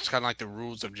that's kind of like the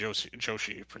rules of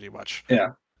Joshi, pretty much.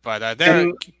 Yeah, but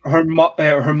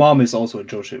her mom is also a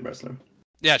Joshi wrestler.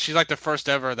 Yeah, she's like the first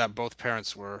ever that both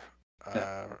parents were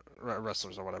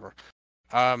wrestlers or whatever.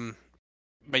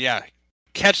 But yeah,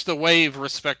 catch the wave,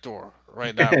 respector.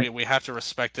 Right now, we have to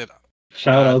respect it.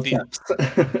 Shout out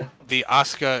the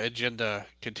Asuka agenda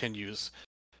continues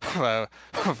for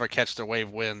catch the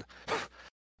wave win.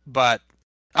 But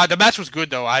the match was good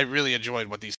though. I really enjoyed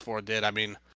what these four did. I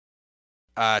mean,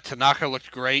 Tanaka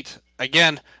looked great.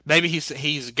 Again, maybe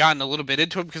he's gotten a little bit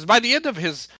into it because by the end of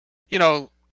his,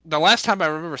 the last time I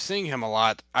remember seeing him a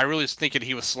lot, I really was thinking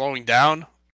he was slowing down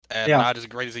and not as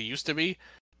great as he used to be.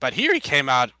 But here he came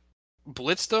out,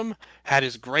 blitzed him, had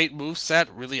his great moveset,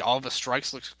 really all of his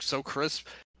strikes looked so crisp,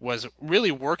 was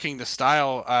really working the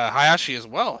style Hayashi as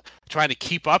well, trying to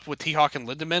keep up with T-Hawk and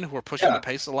Lindemann, who were pushing the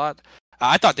pace a lot.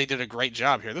 I thought they did a great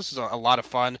job here. This is a lot of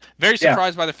fun. Very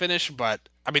surprised by the finish, but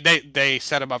I mean they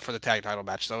set him up for the tag title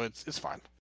match, so it's fine.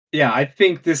 Yeah, I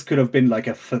think this could have been like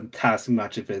a fantastic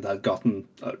match if it had gotten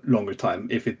a longer time,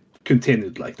 if it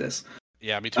continued like this.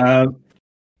 Yeah, me too.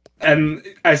 And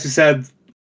as you said,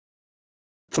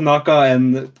 Tanaka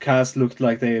and Kaz looked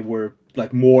like they were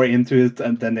like more into it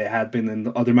than they had been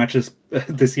in other matches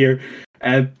this year.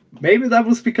 And maybe that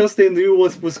was because they knew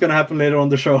what was going to happen later on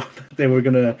the show. They were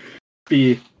going to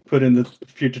be put in the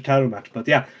future title match. But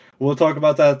yeah, we'll talk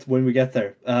about that when we get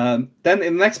there. Then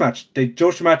in the next match, the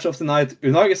Joshi match of the night,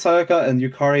 Unagi Sayaka and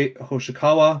Yukari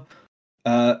Hoshikawa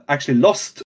actually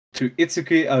lost to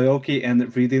Itsuki Aoki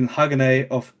and Ridin Hagane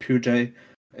of Pure J.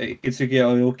 Itsuki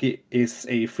Aoki is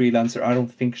a freelancer. I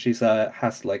don't think she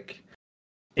has like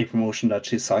a promotion that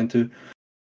she's signed to.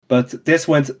 But this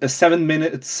went 7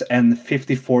 minutes and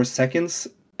 54 seconds,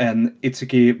 and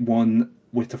Itsuki won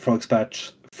with the frog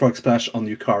splash on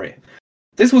Yukari.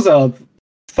 This was a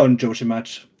fun Joshi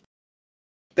match.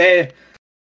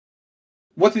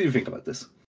 What did you think about this?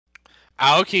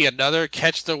 Aoki, another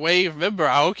catch the wave member.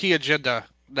 Aoki agenda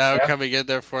now coming in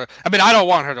there for. I mean, I don't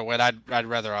want her to win. I'd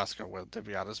rather Asuka win, to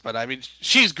be honest. But I mean,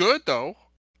 she's good though.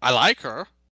 I like her.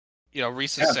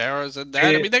 Risa Sarah's and that.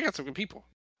 I mean, they got some good people.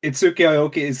 Itsuki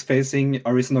Aoki is facing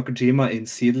Arisa Nakajima in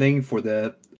Seedling for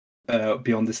the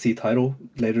Beyond the Sea title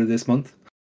later this month.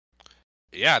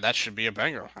 Yeah, that should be a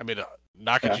banger. I mean,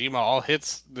 Nakajima all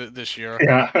hits this year.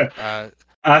 Yeah,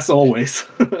 as always.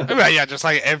 I mean, yeah, just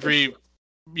like every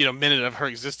minute of her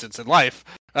existence in life.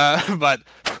 But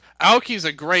Aoki's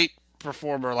a great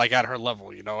performer, like at her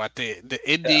level. At the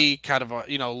indie kind of a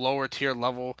lower tier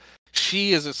level,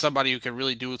 she is somebody who can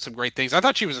really do some great things. I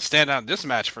thought she was a standout in this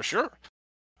match for sure.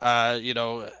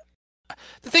 The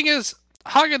thing is,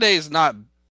 Hagane is not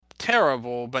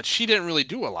terrible, but she didn't really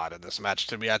do a lot in this match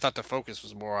to me. I thought the focus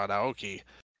was more on Aoki.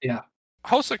 Yeah.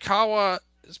 Hosokawa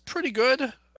is pretty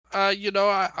good. I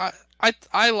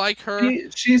like her.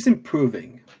 She's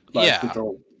improving.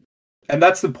 And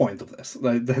that's the point of this.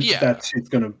 That she's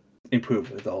gonna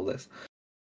improve with all this.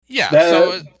 Yeah.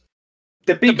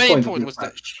 The big main point was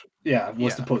match.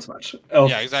 Was the post match.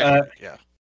 Yeah, exactly.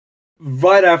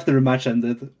 Right after the match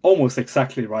ended, almost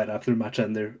exactly right after the match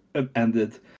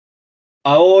ended,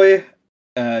 Aoi,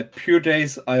 Pure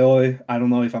J's Aoi, I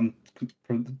don't know if I'm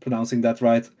pronouncing that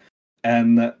right,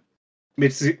 and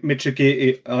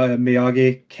Mitsuki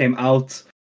Miyagi came out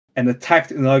and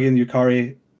attacked Unagi and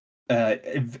Yukari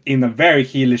in a very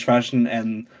heelish fashion,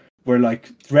 and were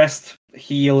like dressed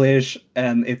heelish,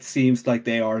 and it seems like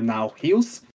they are now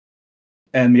heels.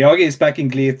 And Miyagi is back in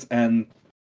GLEAT and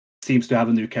seems to have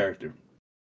a new character.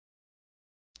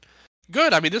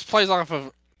 Good. I mean, this plays off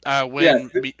of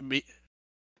when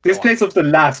this plays off the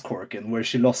last Korkin, where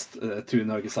she lost to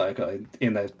Unagi Sayaka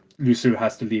in a loser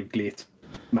has to leave GLEAT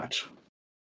match.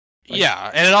 Yeah,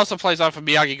 and it also plays off of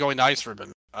Miyagi going to Ice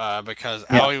Ribbon because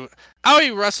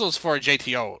Aoi wrestles for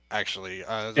JTO actually.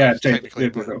 Technically,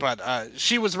 but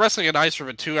she was wrestling in Ice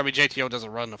Ribbon too. I mean, JTO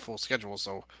doesn't run the full schedule,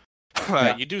 so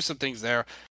you do some things there.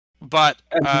 But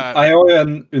Aoi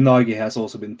and Unagi has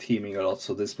also been teaming a lot,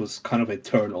 so this was kind of a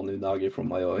turn on Unagi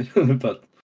from Aoi. But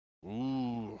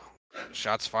Ooh,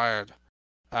 shots fired.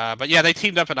 But yeah, they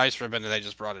teamed up in Ice Ribbon and they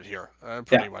just brought it here.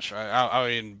 Pretty much. I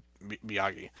mean,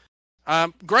 Miyagi.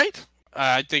 Great.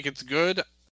 I think it's good.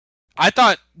 I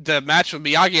thought the match with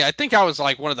Miyagi, I think I was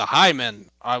like one of the high men,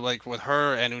 like with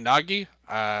her and Unagi.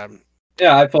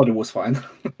 Yeah, I thought it was fine.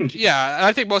 Yeah,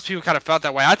 I think most people kind of felt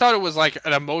that way. I thought it was like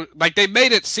like they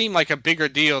made it seem like a bigger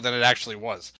deal than it actually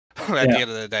was at the end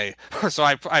of the day. So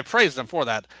I praised them for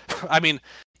that. I mean,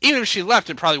 even if she left,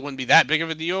 it probably wouldn't be that big of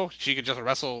a deal. She could just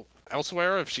wrestle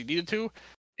elsewhere if she needed to.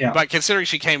 Yeah. But considering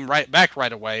she came right back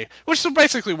right away, which is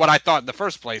basically what I thought in the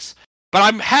first place. But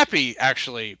I'm happy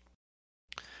actually,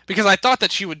 because I thought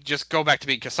that she would just go back to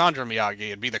being Cassandra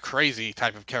Miyagi and be the crazy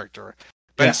type of character.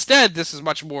 But instead, this is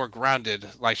much more grounded.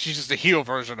 Like, she's just a heel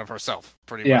version of herself,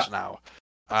 pretty much now.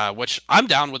 Which, I'm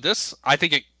down with this. I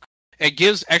think it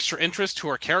gives extra interest to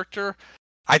her character.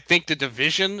 I think the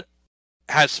division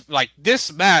has, like,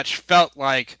 this match felt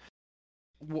like...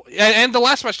 And the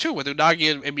last match, too, with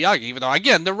Unagi and Miyagi. Even though,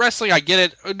 again, the wrestling, I get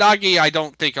it. Unagi, I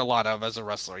don't think a lot of as a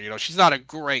wrestler. You know, she's not a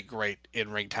great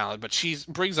in-ring talent, but she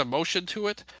brings emotion to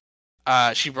it.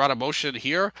 She brought emotion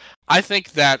here. I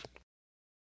think that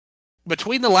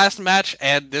between the last match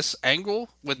and this angle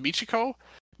with Michiko,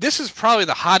 this is probably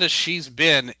the hottest she's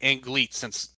been in GLEAT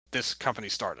since this company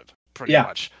started, pretty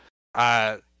much.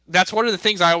 That's one of the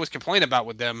things I always complain about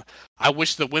with them. I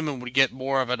wish the women would get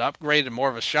more of an upgrade and more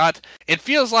of a shot. It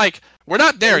feels like we're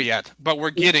not there yet, but we're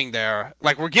getting there.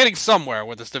 Like, we're getting somewhere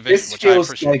with this division, this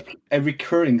feels like a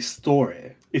recurring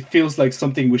story. It feels like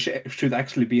something we should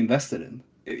actually be invested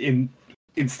in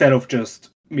instead of just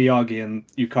Miyagi and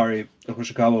Yukari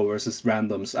Hoshikawa versus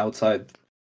randoms outside,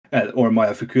 or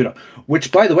Maya Fukuda.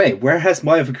 Which, by the way, where has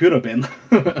Maya Fukuda been?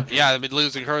 Yeah, I mean,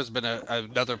 losing her has been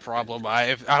another problem.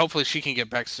 Hopefully she can get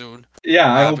back soon.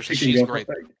 Yeah, I hope she's great.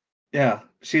 Yeah,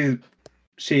 she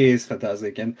is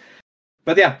fantastic.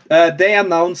 But yeah, they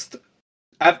announced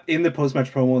in the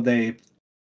post-match promo, they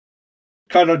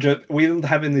kind of we don't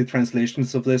have any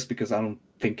translations of this because I don't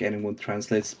think anyone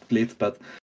translates GLEAT, but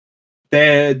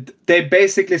they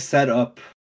basically set up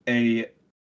a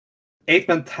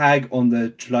 8-man tag on the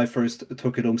July 1st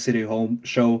Tokyo Dome City Home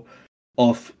show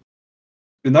of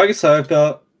Unagi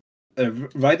Sayaka,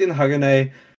 Raiden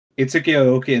Hagane, Itsuki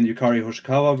Aoki, and Yukari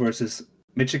Hoshikawa versus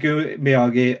Michiko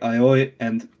Miyagi, Aoi,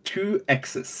 and 2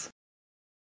 X's.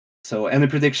 So, any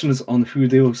predictions on who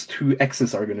those 2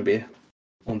 X's are going to be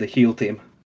on the heel team?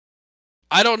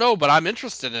 I don't know, but I'm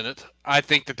interested in it. I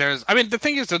think that the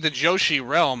thing is that the Joshi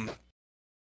realm,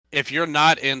 if you're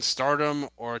not in Stardom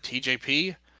or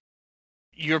TJP,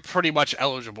 you're pretty much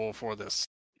eligible for this.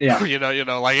 Yeah. you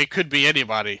know, like, it could be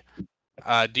anybody.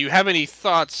 Do you have any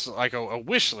thoughts, like a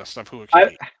wish list of who it could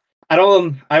be?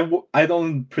 I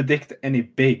don't predict any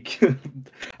big.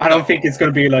 I don't think it's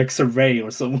gonna be like Saray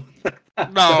or someone.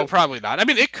 No, probably not. I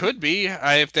mean, it could be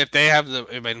if they have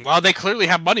they clearly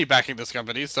have money backing this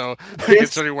company, so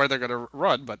considering where they're gonna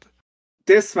run. But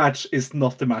this match is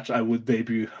not the match I would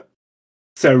debut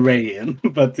Saray in.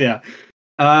 But yeah,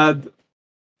 I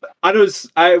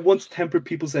want to temper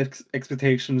people's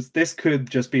expectations. This could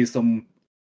just be some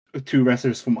 2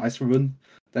 wrestlers from Ice Ribbon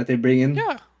that they bring in.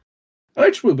 Yeah.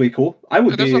 Which would be cool. I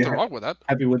would be nothing wrong with that.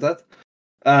 Happy with that.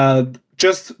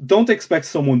 Just don't expect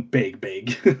someone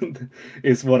big,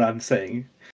 is what I'm saying.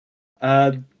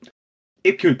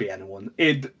 It could be anyone.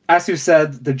 As you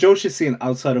said, the Joshi scene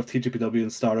outside of TGPW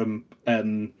and Stardom,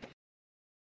 and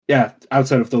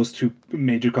outside of those 2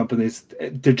 major companies,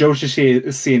 the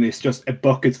Joshi scene is just a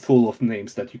bucket full of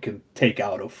names that you can take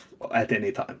out of at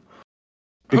any time.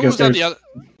 Because who was on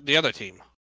the other team?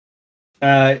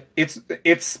 It's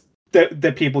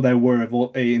the people that were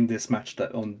in this match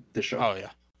on the show.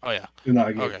 Oh yeah.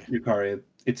 Unagi, Yukari,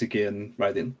 Itsuki, and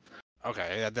Raiden.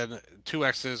 Okay, yeah, then 2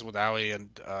 X's with Aoi and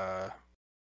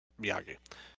Miyagi.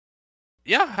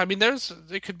 Yeah, I mean,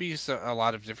 it could be a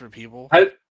lot of different people.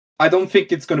 I don't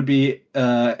think it's going to be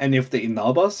any of the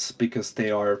Inabas because they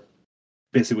are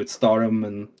busy with Stardom,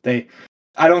 and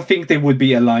I don't think they would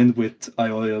be aligned with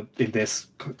Aoi in this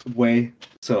way.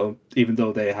 So even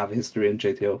though they have history in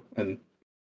JTO, and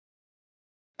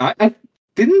I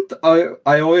didn't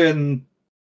Aoi and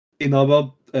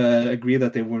Inaba agree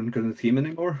that they weren't going to team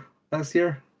anymore last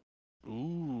year.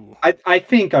 Ooh. I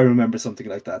think I remember something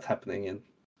like that happening in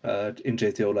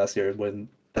JTO last year when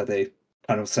they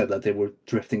kind of said that they were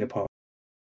drifting apart.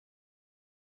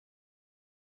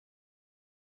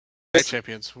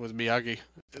 Champions with Miyagi.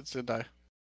 It's Sendai.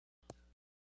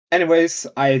 Anyways,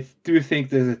 I do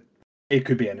think that it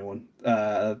could be anyone.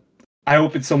 I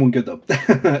hope it's someone good though.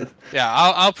 Yeah,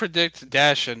 I'll predict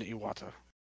Dash and Iwata.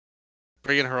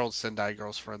 Bringing her old Sendai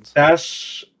girls friends.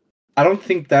 Dash I don't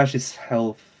think Dash is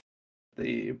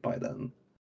healthy by then.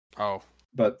 Oh.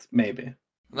 But maybe.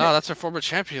 No, that's our former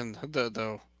champion,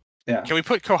 though. Yeah. Can we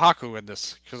put Kohaku in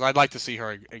this? Because I'd like to see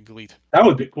her in GLEAT. That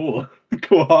would be cool.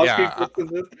 Kohaku Yeah, fits in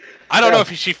this. I don't know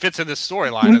if she fits in this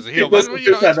storyline as a heel, but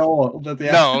you know, at all. But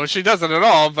yeah. No, she doesn't at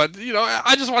all. But you know,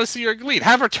 I just want to see her in GLEAT.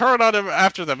 Have her turn on him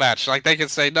after the match, like they can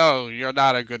say, "No, you're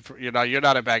not a good, you're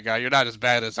not a bad guy. You're not as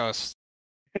bad as us."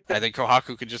 I think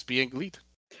Kohaku could just be in GLEAT.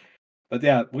 But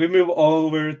yeah, we move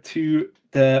over to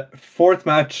the fourth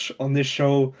match on this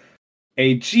show.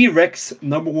 A G-Rex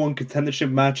 #1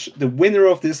 contendership match. The winner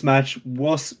of this match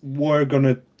were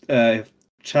gonna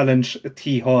challenge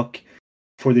T-Hawk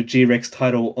for the G-Rex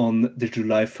title on the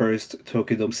July 1st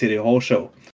Tokyo Dome City Hall show.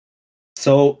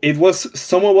 So it was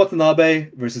Soma Watanabe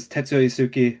versus Tetsuya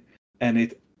Izuki, and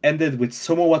it ended with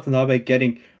Soma Watanabe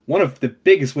getting one of the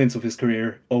biggest wins of his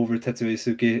career over Tetsuya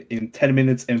Izuki in 10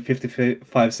 minutes and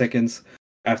 55 seconds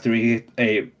after he hit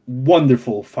a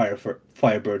wonderful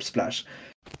Firebird splash.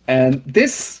 And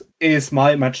this is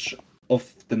my match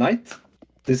of the night.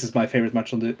 This is my favorite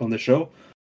match on the show.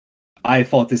 I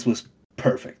thought this was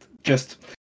perfect. Just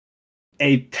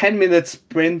a 10-minute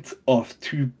sprint of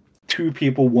two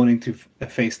people wanting to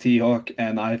face T-Hawk,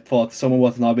 and I thought Soma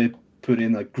Watanabe put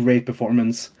in a great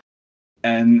performance.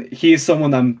 And he is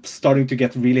someone I'm starting to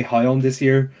get really high on this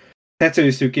year. Tetsuya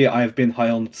Izuki I've been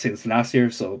high on since last year,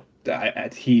 so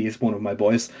he is one of my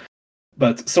boys.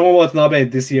 But Soma Watanabe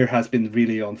this year has been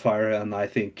really on fire, and I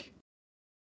think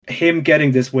him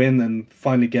getting this win and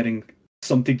finally getting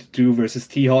something to do versus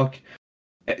T-Hawk,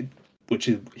 which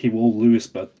he will lose,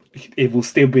 but it will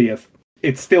still be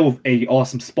it's still a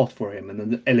awesome spot for him and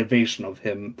an elevation of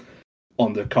him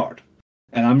on the card.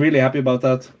 And I'm really happy about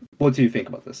that. What do you think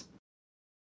about this?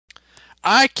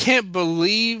 I can't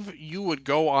believe you would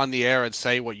go on the air and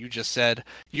say what you just said.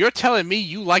 You're telling me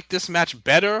you like this match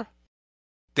better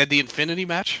than the Infinity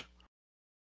match?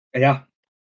 Yeah.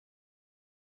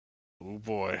 Oh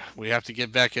boy, we have to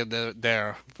get back in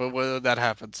there, but when that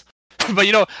happens. But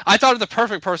you know, I thought of the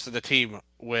perfect person to team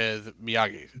with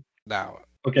Miyagi now.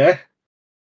 Okay.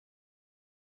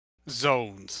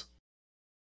 Zones.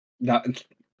 That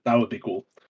would be cool.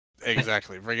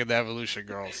 Exactly. Bring in the Evolution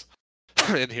girls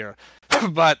in here.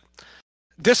 But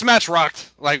this match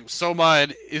rocked. Like, Soma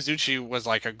and Izuchi was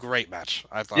like a great match,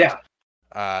 I thought. Yeah.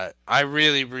 I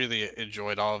really, really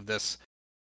enjoyed all of this.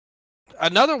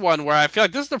 Another one where I feel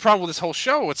like this is the problem with this whole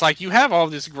show. It's like you have all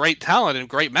this great talent and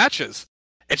great matches.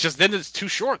 It's just then it's too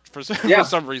short for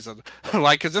some reason.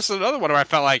 Like, because this is another one where I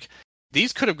felt like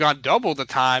these could have gone double the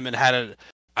time and had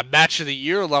a match of the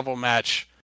year level match.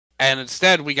 And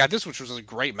instead we got this, which was a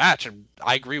great match. And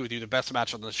I agree with you, the best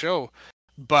match on the show.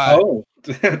 But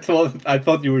I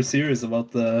thought you were serious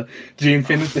about the G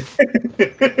Infinity.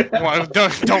 Well,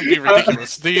 don't be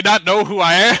ridiculous. Do you not know who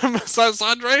I am,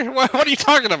 Sandre? What are you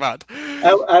talking about?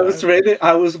 I was ready.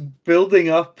 I was building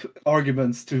up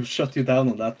arguments to shut you down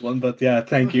on that one, but yeah,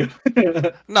 thank you.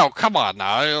 No, come on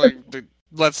now.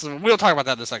 We'll talk about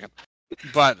that in a second.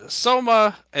 But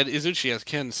Soma and Izuchi, as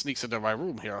Ken sneaks into my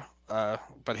room here,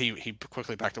 but he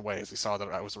quickly backed away as he saw that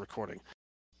I was recording.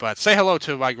 But say hello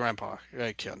to my grandpa,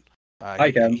 Ken.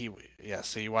 Hi, Ken. He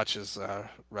watches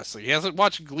wrestling. He hasn't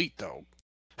watched GLEAT though,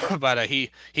 but he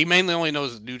mainly only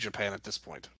knows New Japan at this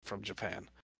point from Japan.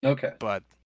 Okay. But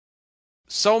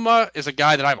Soma is a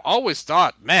guy that I've always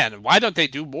thought, man, why don't they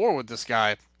do more with this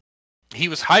guy? He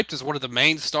was hyped as one of the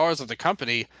main stars of the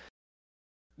company.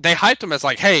 They hyped him as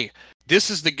like, hey,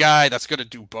 this is the guy that's going to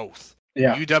do both.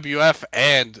 Yeah. UWF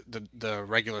and the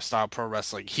regular style pro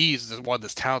wrestling. He's the one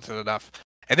that's talented enough.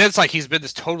 And then it's like he's been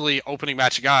this totally opening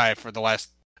match guy for the last,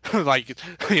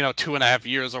 2.5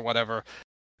 years or whatever.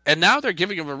 And now they're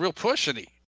giving him a real push, and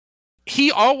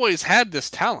he always had this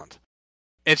talent.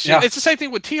 It's the same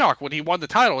thing with T-Hawk when he won the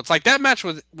title. It's like that match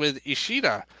with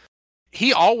Ishida.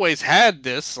 He always had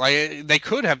this. Like, they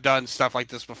could have done stuff like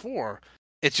this before.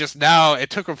 It's just now it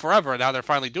took them forever, and now they're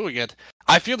finally doing it.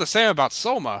 I feel the same about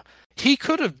Soma. He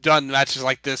could have done matches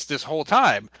like this whole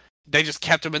time. They just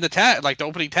kept him in the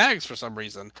opening tags for some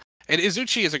reason. And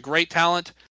Izuchi is a great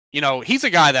talent. He's a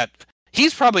guy that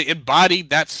he's probably embodied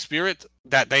that spirit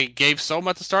that they gave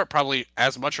Soma to start, probably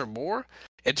as much or more,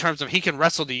 in terms of he can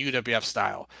wrestle the UWF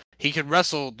style. He can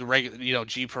wrestle the regular,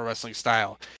 G Pro Wrestling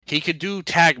style. He could do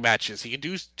tag matches. He could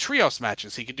do trios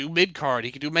matches. He could do mid-card.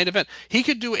 He could do main event. He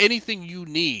could do anything you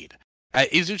need.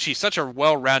 Izuchi's such a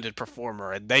well-rounded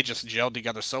performer, and they just gelled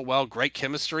together so well. Great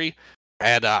chemistry.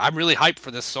 And I'm really hyped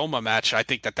for this Soma match. I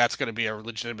think that's going to be a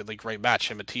legitimately great match.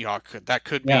 Him and T-Hawk. That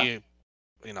could be,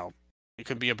 it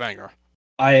could be a banger.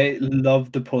 I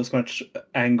love the post-match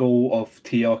angle of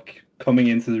T-Hawk coming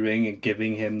into the ring and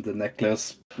giving him the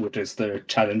necklace, which is the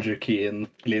challenger key in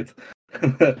GLEAT.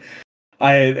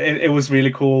 It was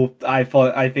really cool. I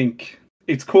think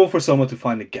it's cool for someone to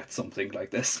finally get something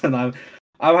like this, and I'm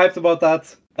hyped about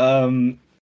that.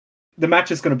 The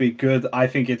match is going to be good. I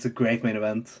think it's a great main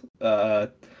event,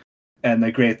 and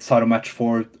a great title match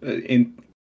for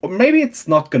or maybe it's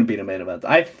not going to be the main event.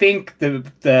 I think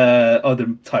the other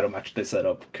title match they set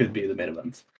up could be the main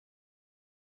event.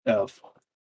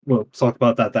 We'll talk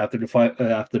about that after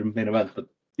the main event, but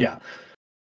yeah.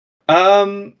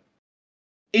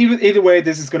 Either way,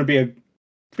 this is going to be a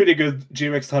pretty good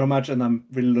G-Rex title match, and I'm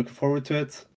really looking forward to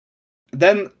it.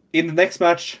 Then in the next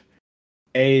match,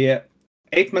 a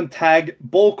 8-man tag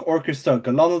Bulk Orchestra,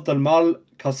 Galano Del Mal,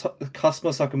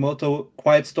 Kazuma Sakamoto,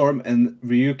 Quiet Storm, and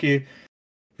Riguchi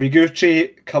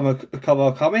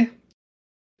Kawakami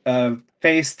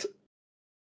faced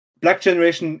Black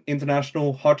Generation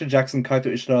International, Harter Jackson, Kaito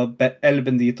Ishida, El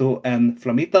Bendito, and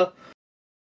Flamita.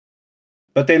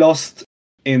 But they lost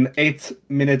in 8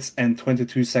 minutes and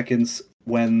 22 seconds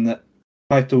when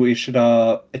Kaito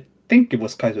Ishida, I think it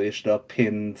was Kaito Ishida,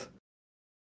 pinned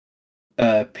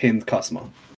Kazuma,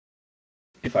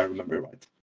 if I remember right.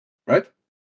 Right?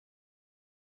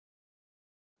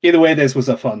 Either way, this was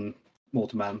a fun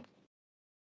multi-man.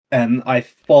 And I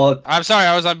thought... I'm sorry,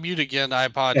 I was on mute again. I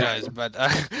apologize. But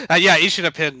yeah,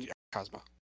 Ishida pinned Kazuma.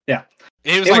 Yeah.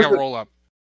 It was like a roll-up.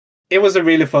 It was a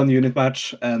really fun unit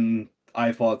match, and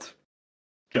I thought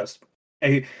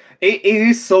it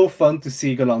is so fun to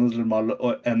see Galano Del Mal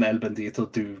and El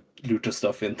Bendito do lucha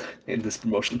stuff in this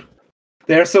promotion.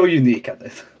 They're so unique at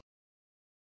it.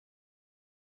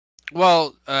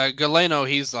 Well, Galeno,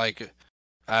 he's like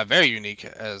very unique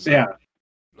as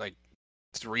like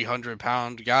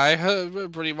 300-pound guy,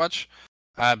 pretty much.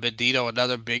 Bendito,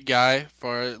 another big guy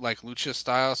for like lucha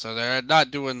style, so they're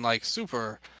not doing like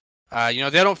super. They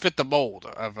don't fit the mold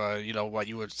of what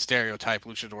you would stereotype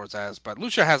luchadors as, but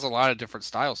lucha has a lot of different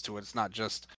styles to it. It's not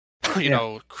just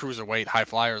cruiserweight high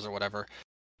flyers or whatever.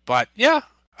 But yeah,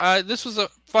 this was a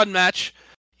fun match.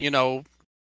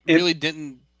 Really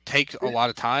didn't take a lot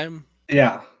of time.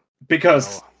 Yeah,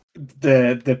 because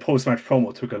the post-match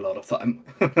promo took a lot of time.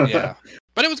 Yeah,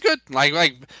 but it was good.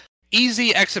 Like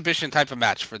easy exhibition type of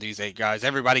match for these 8 guys.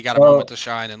 Everybody got a moment to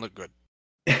shine and look good.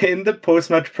 In the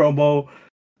post-match promo,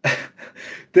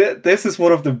 this is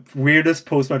one of the weirdest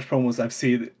post-match promos I've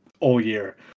seen all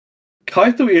year.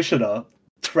 Kaito Ishida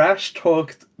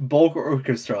trash-talked Bulk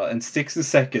Orchestra in 60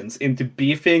 seconds into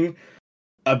beefing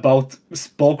about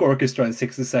Bulk Orchestra in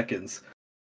 60 seconds.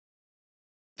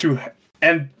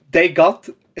 And they got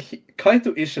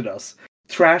Kaito Ishida's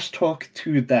trash talk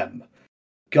to them.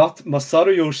 Got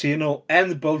Masaru Yoshino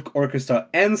and Bulk Orchestra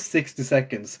and 60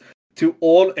 seconds to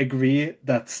all agree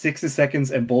that 60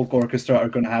 seconds and Bulk Orchestra are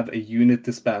going to have a unit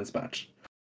disbands match.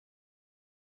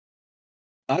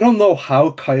 I don't know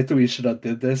how Kaito Ishida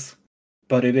did this,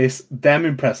 but it is damn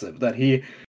impressive that he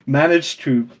managed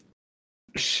to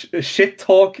shit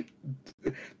talk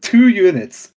 2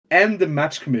 units and the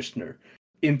match commissioner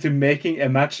into making a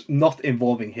match not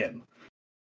involving him.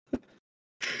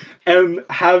 And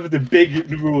have the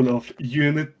big rule of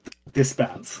unit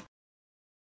disbands.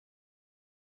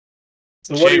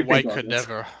 So what do you think? Jay White could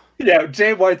never. Yeah,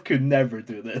 Jay White could never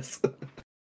do this.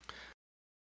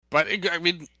 But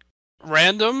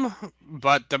random,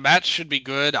 but the match should be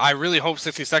good. I really hope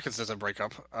 60 seconds doesn't break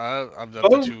up. Of the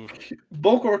 2.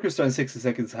 Bulk Orchestra and 60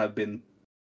 seconds have been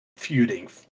feuding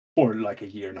for like a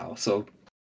year now, so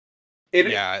it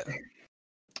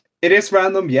is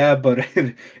random, but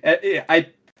I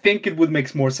think it would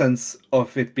make more sense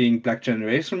of it being Black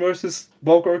Generation versus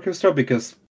Bulk Orchestra,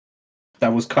 because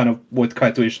that was kind of what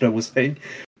Kaito Ishida was saying.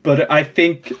 But I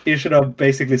think Ishida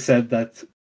basically said that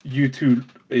you 2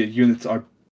 units are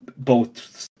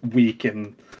both weak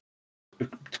and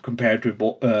compared to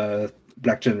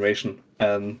Black Generation,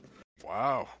 and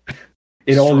wow,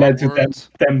 it all led to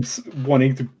them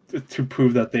wanting to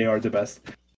prove that they are the best.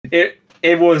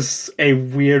 It was a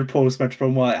weird post-match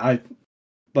promo,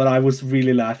 but I was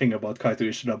really laughing about Kaito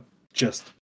Ishida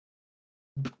just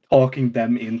talking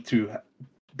them into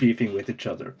beefing with each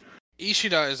other.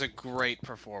 Ishida is a great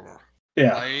performer.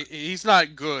 Yeah. He's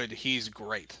not good, he's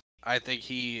great. I think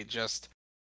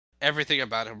everything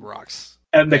about him rocks.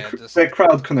 And the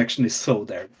crowd connection is so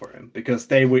there for him, because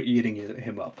they were eating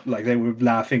him up. Like, they were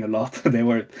laughing a lot.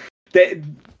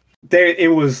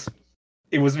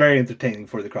 It was very entertaining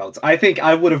for the crowds. I think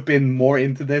I would have been more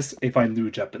into this if I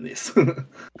knew Japanese.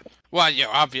 Well, yeah,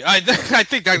 obvious. I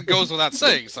think that goes without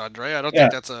saying, Sandre. I don't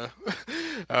think that's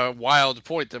a wild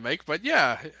point to make. But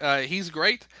yeah, he's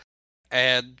great,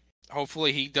 and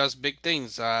hopefully he does big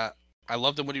things. I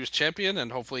loved him when he was champion,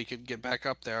 and hopefully he could get back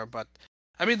up there. But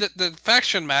I mean, the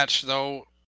faction match though,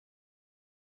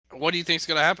 what do you think is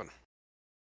going to happen?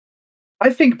 I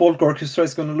think Bulk Orchestra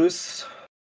is going to lose.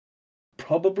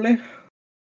 Probably.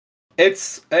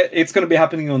 It's going to be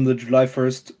happening on the July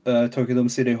 1st Tokyo Dome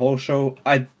City Hall show.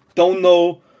 I don't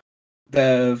know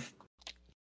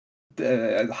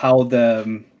how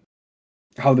the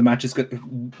match is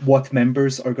what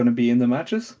members are going to be in the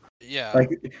matches. Yeah. Like,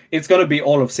 it's going to be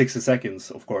all of 60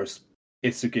 seconds, of course.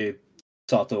 Itsuki,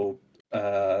 Sato,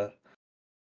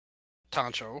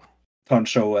 Tancho,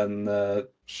 and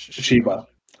Shiba.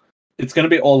 It's going to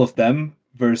be all of them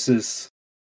versus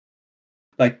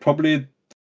like probably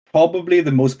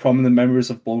the most prominent members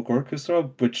of Bulk Orchestra,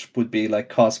 which would be like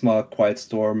Cosma, Quiet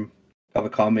Storm,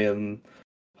 Kawakami, and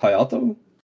Hayato.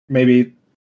 Maybe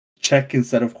Check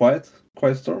instead of Quiet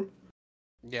Storm.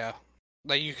 Yeah,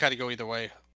 like you kind of go either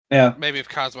way. Yeah. Maybe if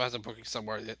Cosmo has a booking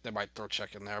somewhere, they might throw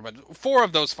Check in there. But 4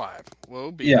 of those 5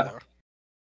 will be there.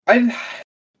 I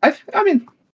mean,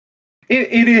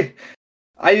 it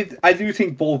I do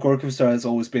think Bulk Orchestra has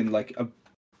always been like a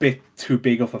bit too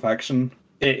big of a faction.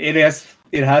 It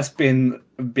has been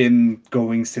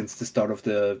going since the start of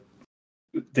the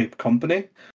company,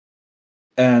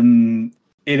 and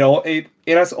it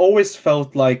has always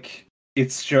felt like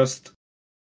it's just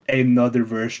another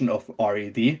version of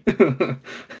RED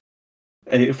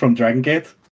from Dragon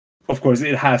Gate. Of course,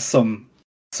 it has some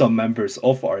members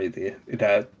of RED. It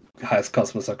has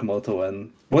Kazuma Sakamoto,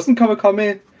 and was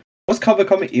Kawakami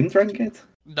in Dragon Gate?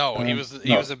 No, he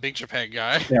was a Big Japan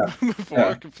guy. Yeah,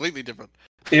 before completely different.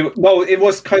 It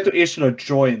was Kaito Ishida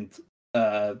joined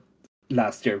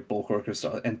last year Bulk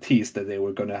Orchestra and teased that they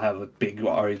were going to have a big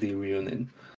RED reunion,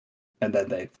 and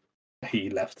then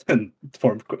he left and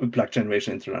formed Black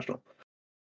Generation International.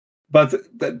 But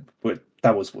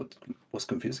that was what was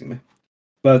confusing me.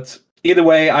 But either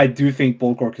way, I do think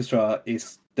Bulk Orchestra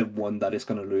is the one that is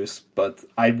going to lose, but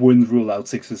I wouldn't rule out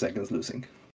 60 seconds losing.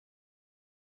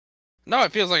 No,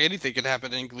 it feels like anything could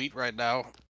happen in GLEAT right now.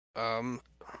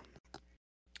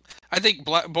 I think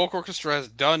Bulk Orchestra has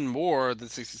done more than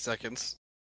 60 seconds.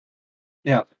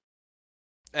 Yeah.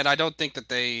 And I don't think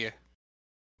that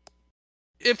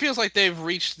it feels like they've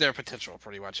reached their potential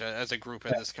pretty much as a group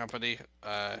in this company.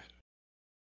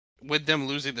 With them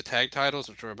losing the tag titles,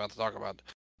 which we're about to talk about,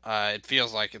 it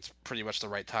feels like it's pretty much the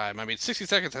right time. I mean, 60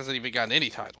 seconds hasn't even gotten any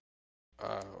title.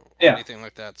 Or anything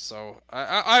like that. So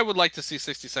I would like to see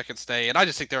 60 seconds stay, and I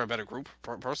just think they're a better group,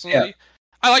 personally. Yeah.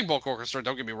 I like Bulk Orchestra,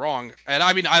 don't get me wrong. And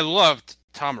I mean, I loved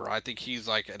Tamura. I think he's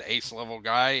like an ace-level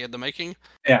guy in the making.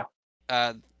 Yeah.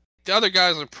 The other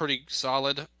guys are pretty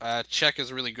solid. Check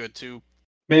is really good, too.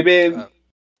 Maybe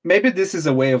this is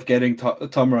a way of getting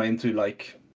Tamura into,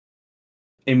 like,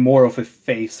 a more of a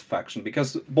face faction,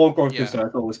 because Bulk Orchestra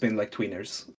has always been, like,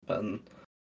 tweeners.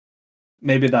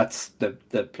 Maybe that's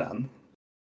the plan.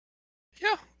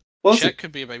 Yeah. Check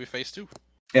could be a babyface, too.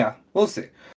 Yeah, we'll see.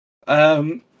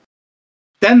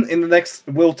 Then in the next,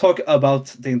 we'll talk about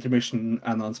the intermission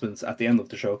announcements at the end of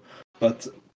the show. But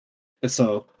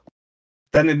so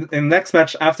then in the next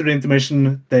match after the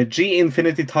intermission, the G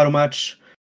Infinity title match,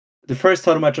 the first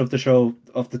title match of the show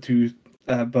of the two,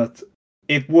 but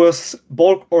it was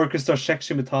Bulk Orchestra, Shek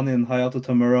Shimitani, and Hayato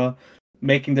Tamura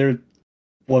making their,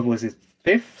 what was it,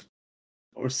 5th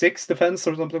or 6th defense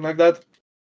or something like that.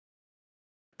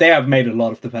 They have made a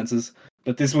lot of defenses,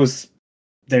 but this was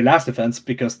their last defense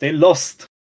because they lost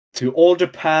to All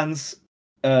Japan's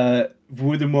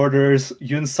Voodoo Murderers,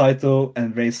 Yun Saito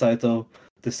and Rei Saito,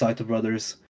 the Saito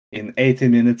brothers, in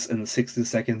 18 minutes and 16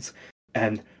 seconds.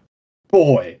 And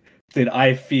boy, did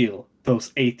I feel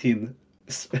those 18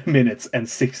 minutes and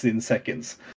 16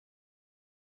 seconds.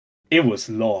 It was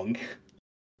long.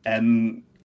 And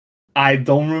I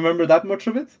don't remember that much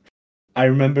of it. I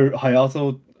remember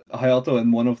Hayato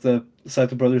and one of the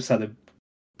Saito brothers had a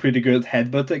pretty good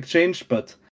headbutt exchange,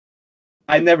 but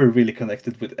I never really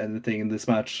connected with anything in this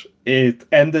match. It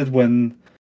ended when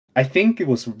I think it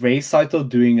was Rei Saito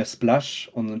doing a splash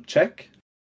on a check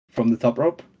from the top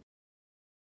rope.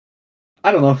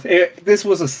 I don't know. This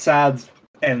was a sad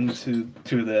end to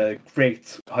the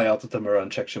great Hayato Tamura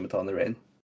and Check Shimitani reign.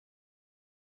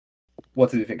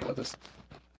 What did you think about this?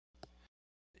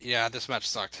 Yeah, this match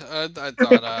sucked. I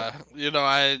thought,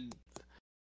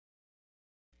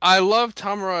 I love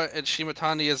Tamura and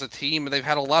Shimatani as a team, and they've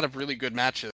had a lot of really good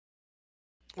matches.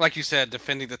 Like you said,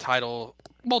 defending the title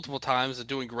multiple times and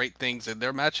doing great things in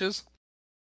their matches.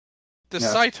 The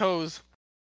Saitos,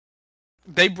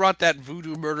 they brought that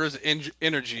Voodoo Murders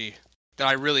energy that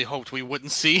I really hoped we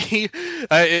wouldn't see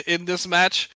in this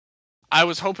match. I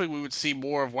was hoping we would see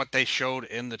more of what they showed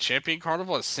in the Champion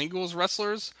Carnival as singles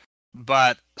wrestlers,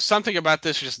 but something about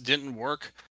this just didn't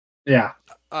work. Yeah.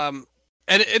 And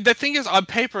the thing is, on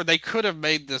paper, they could have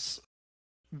made this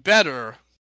better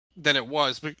than it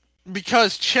was,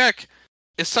 because Czech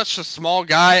is such a small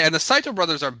guy, and the Saito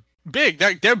brothers are big.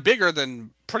 They're bigger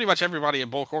than pretty much everybody in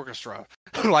Bulk Orchestra,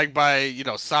 like by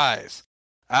size.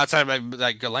 Outside of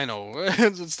like Galeno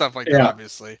and stuff like that,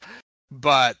 obviously.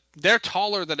 But they're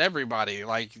taller than everybody,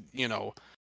 and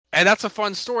that's a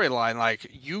fun storyline. Like,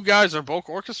 you guys are Bulk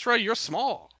Orchestra, you're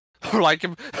small. like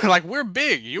we're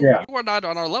big. You are not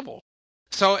on our level.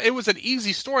 So it was an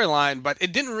easy storyline, but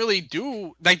it didn't really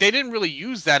they didn't really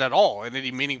use that at all in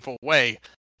any meaningful way.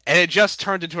 And it just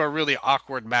turned into a really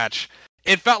awkward match.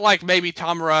 It felt like maybe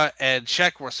Tamura and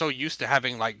Czech were so used to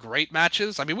having great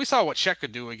matches. I mean, we saw what Czech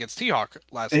could do against T-Hawk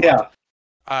last month.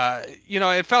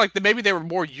 It felt like maybe they were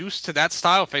more used to that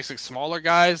style, facing smaller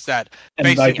guys and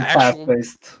facing actual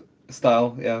fast-paced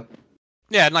style. Yeah,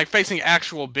 and facing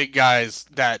actual big guys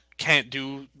that can't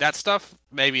do that stuff.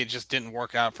 Maybe it just didn't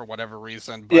work out for whatever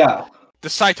reason. But the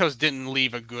Saitos didn't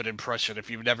leave a good impression. If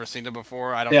you've never seen them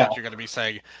before, I don't think you're going to be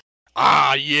saying,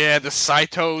 the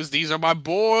Saitos, these are my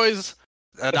boys.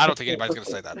 And I don't think anybody's going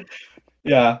to say that.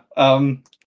 Yeah.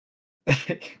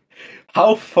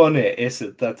 How funny is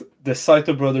it that the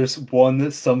Saito brothers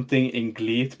won something in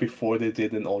GLEAT before they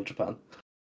did in All Japan?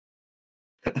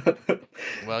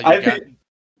 Well,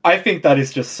 I think that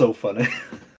is just so funny.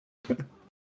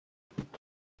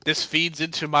 This feeds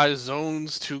into my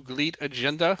Zones to GLEAT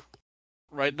agenda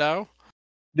right now.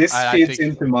 This feeds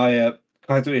into my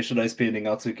Kaito Ishida spinning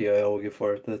Atsuki Aogi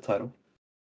for the title.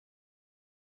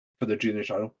 For the junior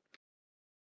title.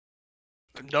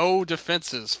 No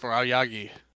defenses for Aoyagi.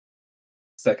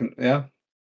 Second, yeah.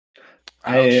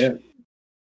 Ishida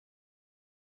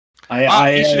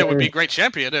would be a great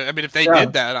champion. I mean, if they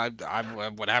did that, I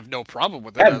would have no problem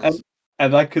with it.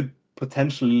 And I could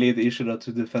potentially lead Ishida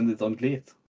to defend it on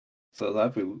GLEAT. So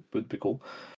that would be cool.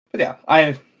 But yeah,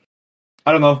 I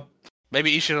don't know.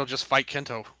 Maybe Ishida will just fight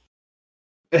Kento.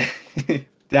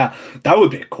 Yeah, that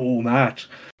would be a cool match.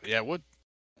 Yeah, it would.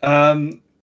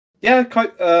 Yeah,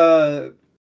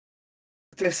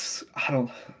 this I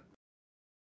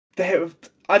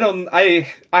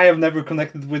have never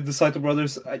connected with the Saito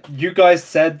brothers. You guys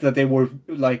said that they were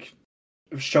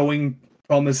showing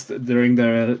promise during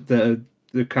the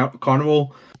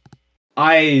carnival.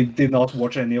 I did not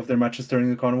watch any of their matches during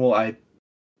the carnival. I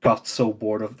got so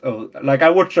bored of I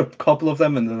watched a couple of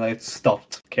them and then I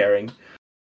stopped caring.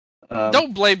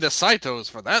 Don't blame the Saitos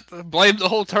for that. Blame the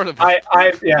whole tournament.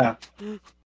 Yeah.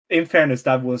 In fairness,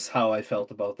 that was how I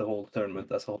felt about the whole tournament.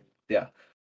 That's all. Yeah.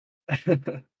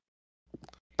 But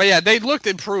yeah, they looked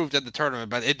improved in the tournament,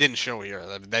 but it didn't show here.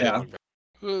 They didn't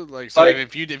look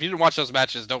if you didn't watch those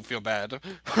matches, don't feel bad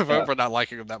for not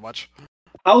liking them that much.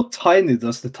 How tiny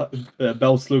does the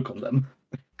belts look on them?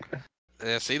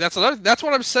 Yeah, see, that's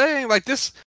what I'm saying.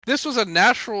 This was a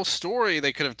natural story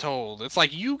they could have told. It's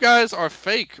like, you guys are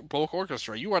fake Bulk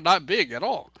Orchestra. You are not big at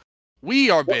all. We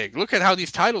are big. Look at how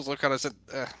these titles look on us.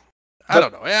 I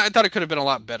don't know. I thought it could have been a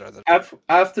lot better.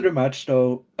 After the match,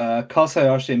 though,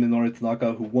 Kasayashi and Minoru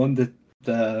Tanaka, who won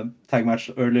the tag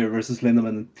match earlier versus Lindemann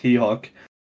and T-Hawk,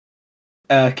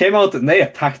 came out and they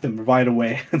attacked them right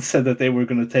away and said that they were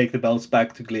going to take the belts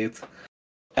back to GLEAT.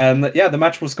 And yeah, the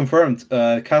match was confirmed.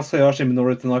 Kasayashi and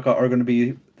Minoru Tanaka are going to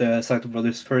be the Saito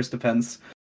brothers' first defense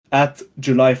at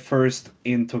July 1st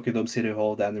in Tokyo Dome City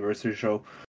Hall, the anniversary show.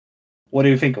 What do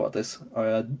you think about this?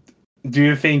 Do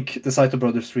you think the Saito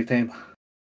brothers retain?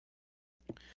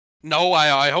 No,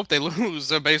 I hope they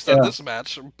lose based on this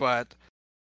match, but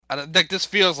I think this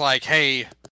feels like, hey,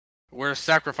 we're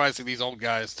sacrificing these old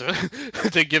guys to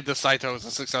give the Saitos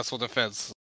a successful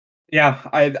defense. Yeah,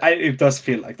 it does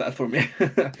feel like that for me.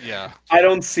 Yeah. I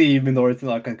don't see Minoru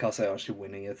Tanaka and Kasayashi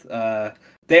winning it.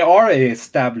 They are a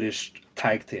established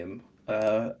tag team.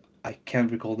 I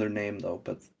can't recall their name though,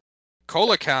 but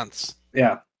Colicants.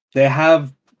 Yeah, they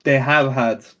have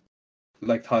had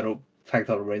tag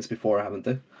title reigns before, haven't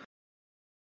they?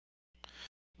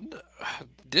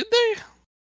 Did they?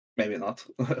 Maybe not.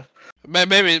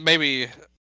 maybe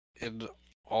in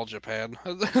All Japan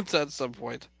at some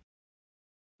point.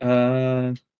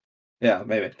 Yeah,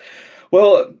 maybe.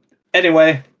 Well,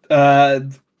 anyway,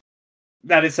 that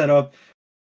is set up.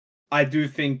 I do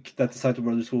think that the Saito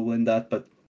brothers will win that, but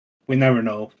we never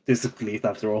know. This is GLEAT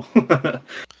after all.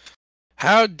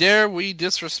 How dare we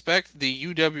disrespect the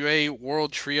UWA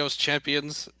World Trios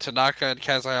champions, Tanaka and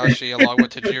Kasayashi, along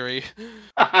with Tajiri?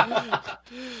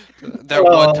 Their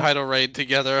one title reign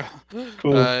together.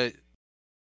 Cool.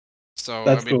 So,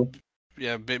 that's cool.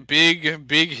 Yeah,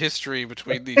 big history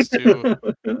between these two.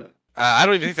 I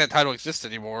don't even think that title exists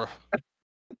anymore.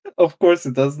 Of course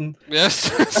it doesn't. Yes,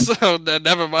 so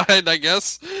never mind, I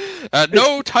guess.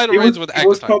 No title reigns with active It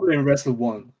was title. probably in Wrestle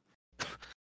 1.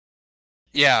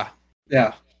 Yeah.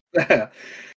 Yeah. Yeah.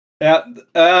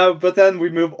 But then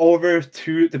we move over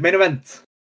to the main event.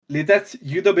 Lidet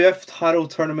UWF title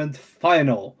tournament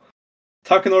final.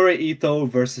 Takanori Ito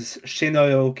versus Shin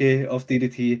Aoki of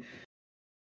DDT.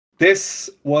 This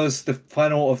was the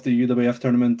final of the UWF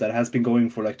tournament that has been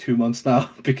going for like 2 months now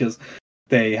because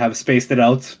they have spaced it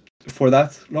out for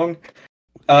that long.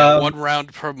 Yeah, 1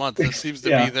 round per month. This seems to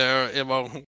be their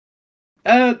MO.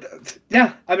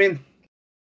 Yeah, I mean,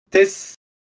 this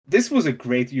was a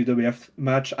great UWF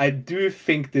match. I do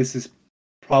think this is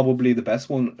probably the best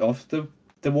one of the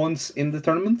ones in the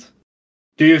tournament.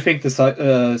 Do you think the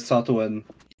Sato and...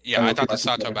 Yeah, I thought the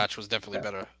Sato match was definitely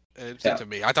better. To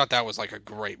me, I thought that was like a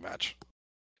great match.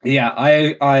 Yeah,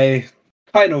 I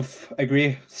kind of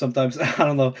agree sometimes. I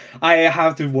don't know. I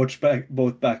have to watch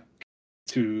both back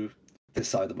to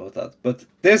decide about that. But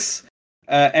this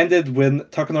ended when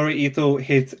Takanori Ito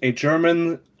hit a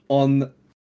German on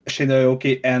Shin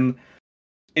Aoki, and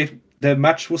the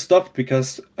match was stopped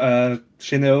because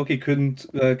Shin Aoki couldn't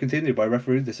continue by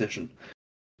referee decision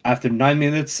after 9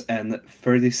 minutes and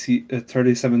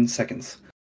 37 seconds.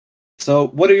 So,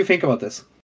 what do you think about this?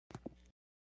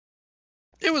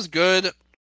 It was good.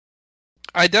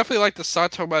 I definitely like the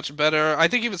Sato match better. I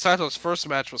think even Sato's first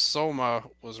match with Soma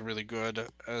was really good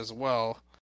as well.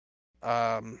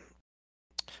 But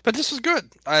this was good.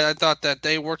 I thought that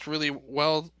they worked really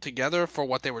well together for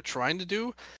what they were trying to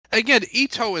do. Again,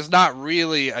 Ito is not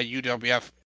really a UWF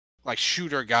like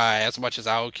shooter guy as much as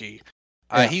Aoki.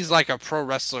 He's like a pro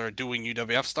wrestler doing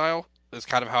UWF style. Is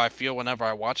kind of how I feel whenever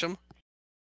I watch him.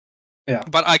 Yeah.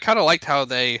 But I kind of liked how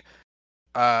they,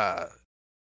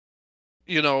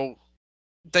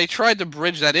 they tried to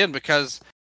bridge that in because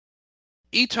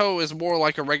Ito is more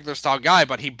like a regular style guy,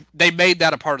 but they made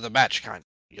that a part of the match, kind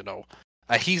of,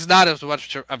 he's not as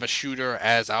much of a shooter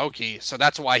as Aoki, so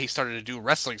that's why he started to do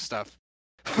wrestling stuff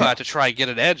to try and get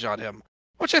an edge on him,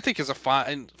 which I think is a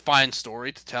fine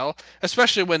story to tell,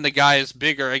 especially when the guy is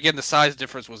bigger. Again, the size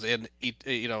difference was in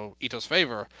Ito's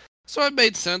favor, so it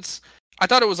made sense. I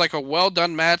thought it was like a well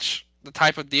done match, the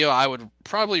type of deal I would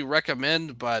probably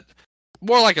recommend, but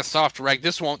more like a soft reg.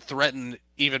 This won't threaten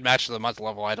even match of the month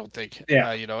level, I don't think.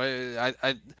 Yeah.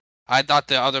 I thought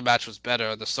the other match was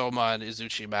better, the Soma and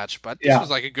Izuchi match, but this was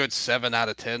like a good 7 out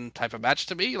of 10 type of match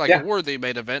to me, like a worthy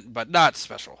main event, but not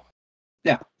special.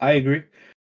 Yeah, I agree.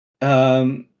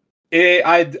 I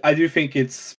do think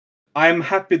I'm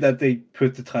happy that they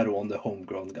put the title on the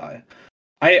homegrown guy.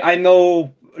 I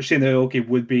know Shin Aoki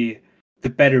would be the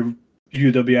better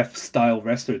UWF style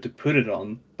wrestler to put it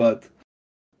on, but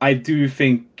I do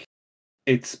think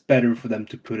it's better for them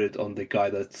to put it on the guy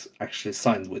that's actually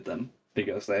signed with them,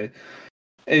 because it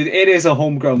is a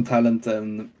homegrown talent,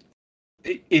 and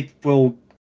it will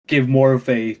give more of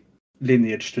a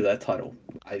lineage to that title,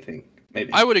 I think.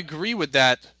 Maybe. I would agree with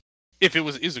that if it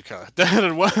was Iizuka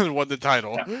that won the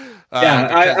title.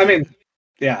 Yeah, I mean,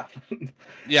 yeah.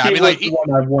 Yeah, he was the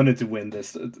one I wanted to win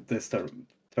this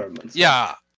tournament. So.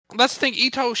 Yeah, that's the thing.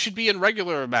 Ito should be in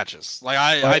regular matches. Like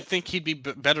I think he'd be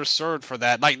better served for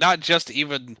that. Like not just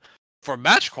even for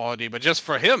match quality, but just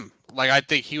for him. Like I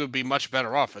think he would be much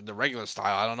better off in the regular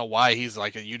style. I don't know why he's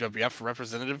like a UWF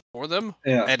representative for them.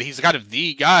 Yeah. And he's kind of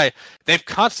the guy. They've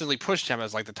constantly pushed him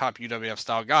as like the top UWF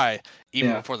style guy,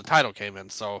 even before the title came in.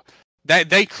 So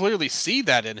they clearly see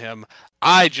that in him.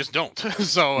 I just don't.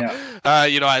 So at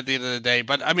the end of the day.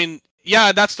 But I mean,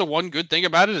 yeah, that's the one good thing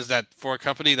about it, is that for a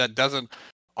company that doesn't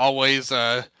always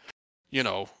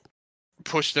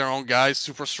push their own guys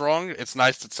super strong, it's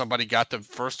nice that somebody got the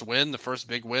first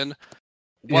big win.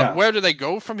 Where do they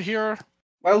go from here?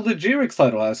 Well, the GRX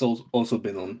title has also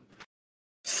been on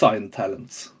signed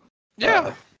talents.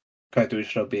 Yeah. Kaito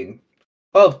Ishida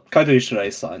Kaito Ishida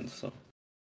is signed, so.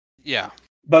 Yeah.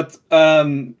 But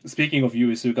speaking of Yu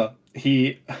Iizuka,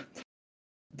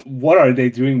 what are they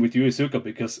doing with Yu Iizuka?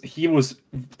 Because he was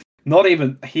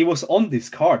on this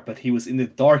card, but he was in the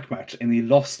dark match and he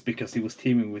lost because he was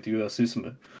teaming with Yuya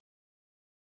Susumu.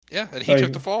 Yeah, and he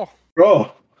took the fall.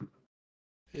 Bro.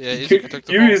 Yeah, Yu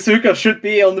Iizuka should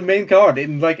be on the main card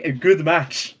in like a good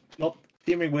match, not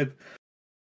teaming with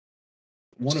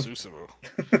one Susumu.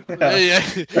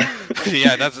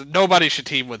 Yeah, that's nobody should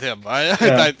team with him.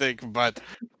 I think, but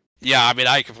yeah, I mean,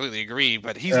 I completely agree.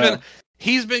 But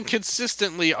he's been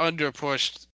consistently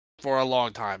underpushed for a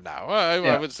long time now.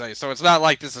 I would say so. It's not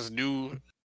like this is new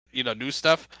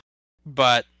stuff,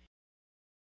 but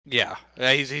Yeah,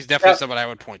 he's definitely someone I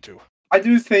would point to. I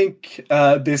do think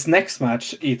this next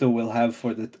match Ito will have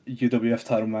for the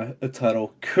UWF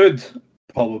title could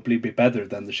probably be better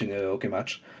than the Shinya Aoki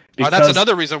match. Because... that's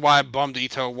another reason why I bummed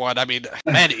Ito won. I mean,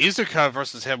 man, Izuka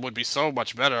versus him would be so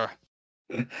much better.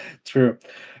 True.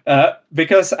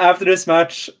 Because after this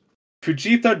match,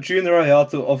 Fujita Junior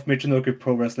Hayato of Michinoku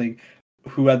Pro Wrestling,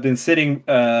 who had been sitting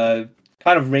kind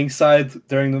of ringside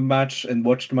during the match and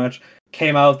watched the match,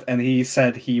 came out and he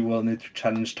said he will need to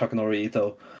challenge Takanori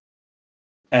Ito.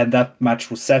 And that match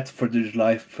was set for the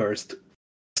July 1st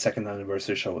second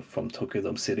anniversary show from Tokyo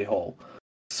Dome City Hall.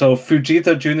 So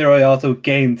Fujita Junior Hayato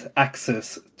gained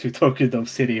access to Tokyo Dome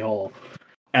City Hall.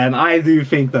 And I do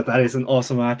think that is an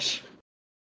awesome match.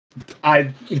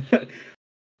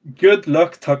 Good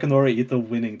luck Takanori Ito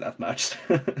winning that match.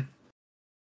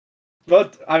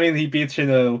 But, I mean, he beat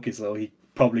Shinya Aoki, so he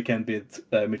probably can beat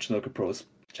Michinoku Pro's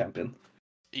champion.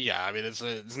 Yeah, I mean,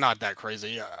 it's not that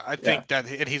crazy. I think that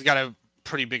he's got a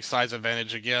pretty big size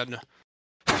advantage again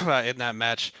in that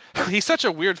match. He's such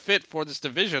a weird fit for this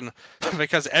division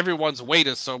because everyone's weight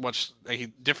is so much a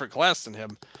different class than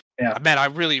him. Yeah. Man, I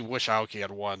really wish Aoki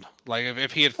had won. Like,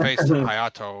 if he had faced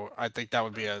Hayato, I think that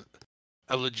would be a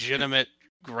legitimate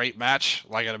great match,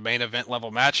 like a main event level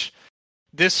match.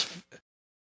 This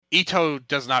Ito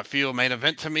does not feel main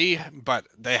event to me, but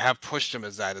they have pushed him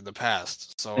as that in the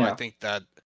past. So I think that,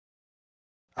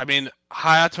 I mean,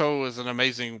 Hayato is an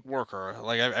amazing worker.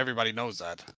 Like, everybody knows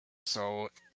that. So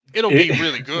it'll be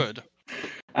really good.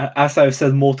 As I've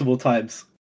said multiple times,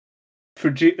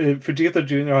 Fujita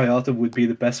Junior Hayato would be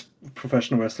the best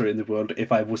professional wrestler in the world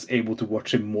if I was able to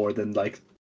watch him more than like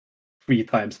 3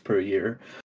 times per year.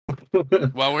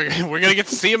 Well, we're gonna get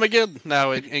to see him again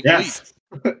now in yes.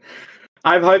 GLEAT.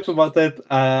 I'm hyped about that.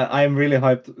 I'm really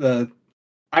hyped.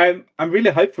 I'm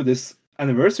really hyped for this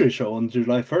anniversary show on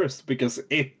July 1st because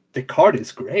the card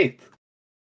is great.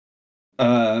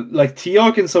 Like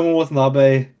T-Hawk and Somo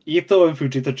Watanabe, Ito and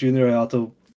Fujita Junior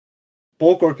Hayato,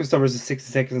 Bulk Orchestra versus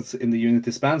 60 Seconds in the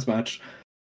Unity Spans match.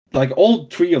 Like, all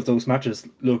 3 of those matches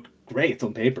look great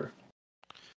on paper.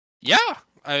 Yeah,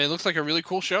 I mean, it looks like a really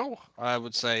cool show, I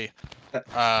would say.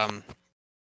 I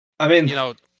mean, you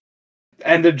know,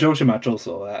 and the Joshi match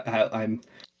also, I'm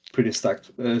pretty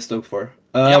stoked for.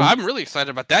 Yeah, I'm really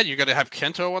excited about that. You're going to have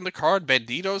Kento on the card,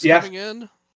 Bandito's coming in.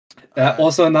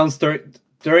 Also announced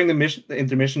during the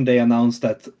intermission, they announced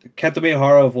that Kento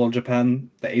Miyahara of All Japan,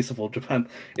 the ace of All Japan,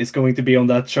 is going to be on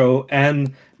that show,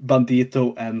 and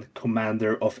Bandito and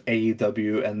Commander of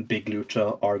AEW and Big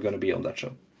Lucha are going to be on that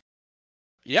show.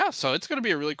 Yeah, so it's going to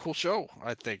be a really cool show,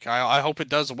 I think. I hope it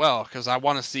does well, because I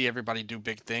want to see everybody do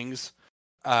big things.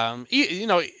 You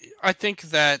know, I think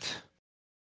that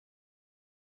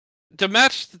the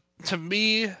match, to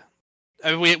me,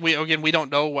 we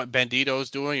don't know what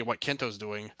Bandito's doing and what Kento's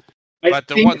doing.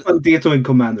 But I think Bandito and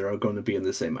Commander are going to be in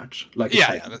the same match. Like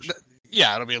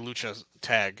it'll be a lucha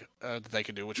tag that they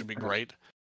can do, which would be great.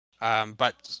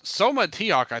 But Soma and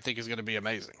T-Hawk, I think, is going to be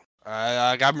amazing.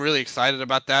 I'm really excited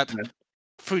about that. Yeah.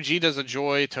 Fujita's a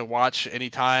joy to watch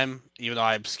anytime, even though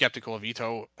I'm skeptical of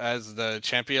Ito as the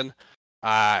champion.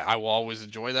 I will always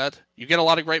enjoy that. You get a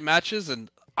lot of great matches, and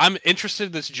I'm interested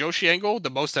in this Joshi angle,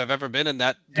 the most I've ever been in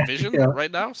that division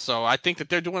right now. So I think that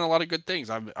they're doing a lot of good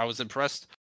things. I was impressed.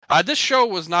 This show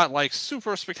was not like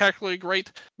super spectacularly great.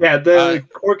 Yeah, the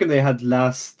Corkin they had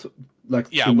last the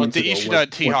Ishida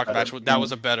T-Hawk match, that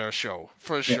was a better show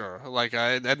for sure. Like,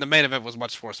 and the main event was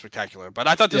much more spectacular. But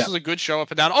I thought this was a good show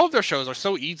up and down. All of their shows are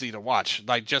so easy to watch.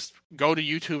 Like, just go to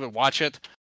YouTube and watch it.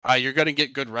 You're going to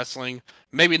get good wrestling.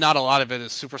 Maybe not a lot of it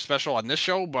is super special on this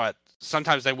show, but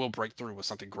sometimes they will break through with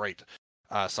something great.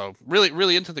 So really,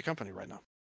 really into the company right now.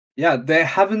 Yeah, they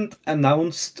haven't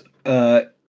announced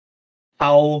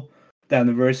how the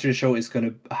anniversary show is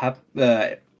going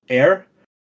to air.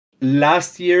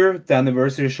 Last year, the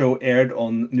anniversary show aired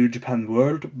on New Japan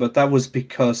World, but that was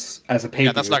because, as a pay-per-view...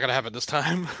 Yeah, that's not going to happen this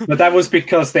time. But that was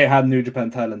because they had New Japan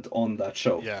talent on that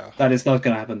show. Yeah. That is not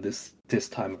going to happen this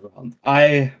time around.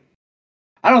 I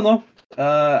don't know.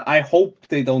 I hope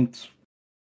they don't...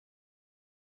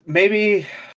 Maybe...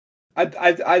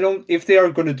 I don't... If they are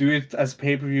going to do it as a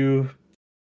pay-per-view...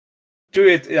 Do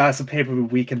it as a pay-per-view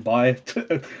we can buy.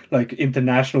 Like,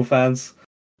 international fans.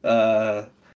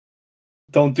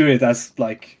 Don't do it as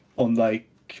like on like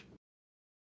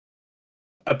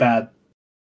a bad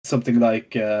something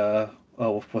like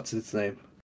what's its name?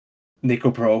 Nico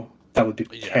Pro. That would be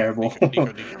terrible.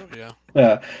 Nico,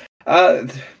 yeah.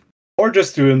 Or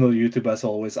just do it on YouTube as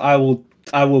always. I will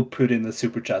put in the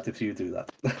super chat if you do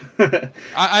that.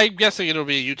 I'm guessing it'll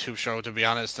be a YouTube show, to be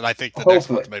honest, and I think the next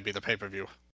month may be the pay-per-view.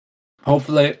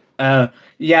 Hopefully,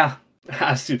 yeah,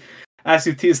 as you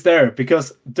teased there,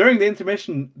 because during the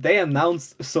intermission they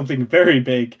announced something very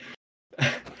big.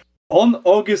 On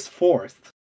August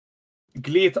 4th,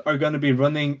 GLEAT are going to be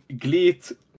running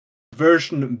GLEAT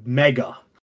version Mega,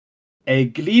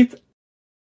 a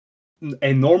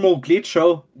normal GLEAT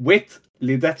show with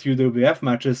Lidette UWF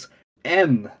matches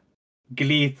and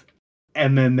GLEAT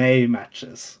MMA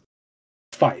matches,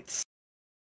 fights,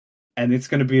 and it's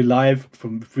going to be live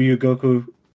from Ryogoku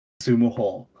Sumo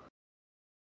Hall.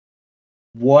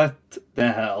 What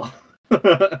the hell?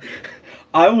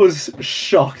 I was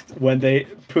shocked when they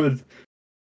put,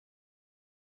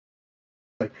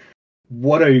 like,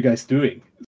 what are you guys doing?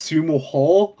 Sumo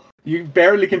Hall? You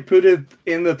barely can put it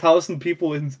in 1,000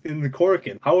 people in the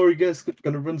Korakuen. How are you guys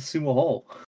gonna run Sumo Hall?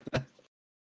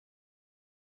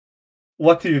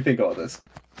 What do you think of this?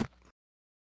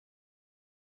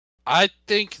 I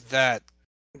think that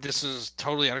this is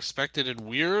totally unexpected and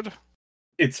weird.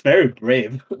 It's very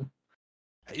brave.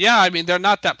 Yeah, I mean they're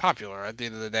not that popular at the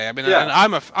end of the day. I mean, Yeah. and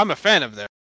I'm a fan of theirs,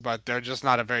 but they're just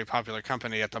not a very popular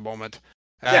company at the moment.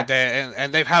 Yeah.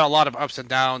 And they've had a lot of ups and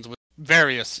downs with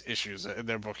various issues in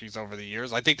their bookings over the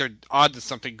years. I think they're on to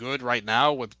something good right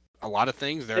now with a lot of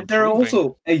things. They're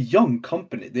also a young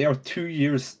company. They are 2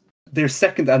 years. Their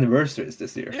second anniversary is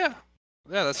this year. Yeah,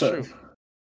 that's true.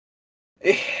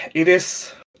 It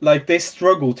is like they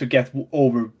struggle to get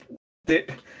over.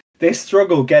 They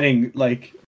struggle getting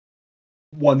like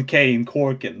 1K in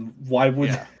Korakuen. Why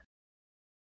would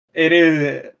it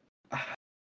is?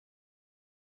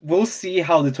 We'll see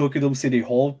how the Tokyo Dome City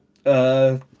Hall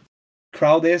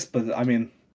crowd is, but I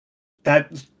mean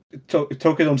that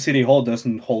Tokyo Dome City Hall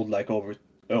doesn't hold like over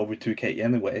 2K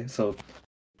anyway, so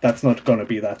that's not gonna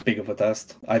be that big of a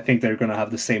test. I think they're gonna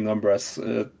have the same number as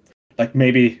like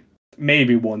maybe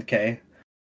 1K.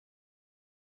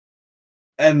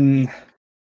 And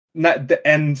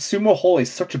Sumo Hall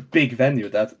is such a big venue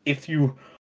that if you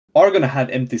are gonna have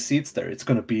empty seats there, it's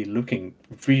gonna be looking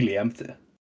really empty,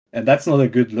 and that's not a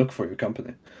good look for your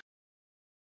company.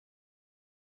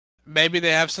 Maybe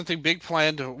they have something big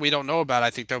planned we don't know about. I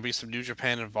think there'll be some New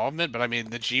Japan involvement, but I mean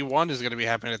the G1 is going to be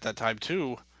happening at that time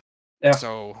too. Yeah.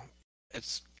 So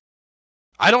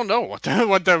I don't know what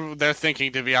they're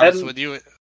thinking, to be honest with you.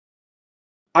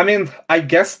 I mean, I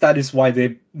guess that is why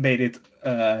they made it.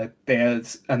 They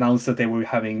announced that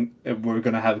we're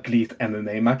gonna have GLEAT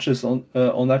MMA matches on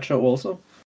that show also,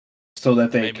 so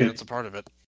that that's a part of it.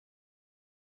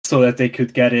 So that they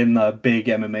could get in a big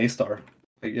MMA star,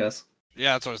 I guess.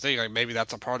 Yeah, that's what I was thinking. Like maybe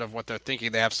that's a part of what they're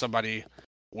thinking. They have somebody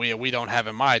we don't have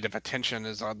in mind if attention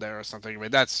is on there or something. I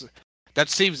mean, that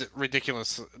seems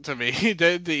ridiculous to me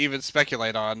to even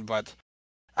speculate on. But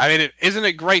I mean, isn't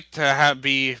it great to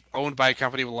be owned by a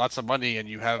company with lots of money and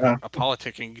you have a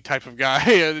politicking type of guy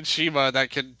in Shima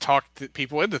that can talk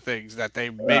people into things that they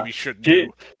maybe shouldn't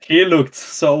do. He looked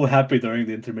so happy during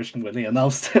the intermission when he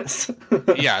announced this.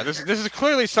 Yeah, this is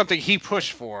clearly something he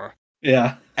pushed for.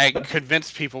 Yeah. And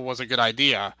convinced people was a good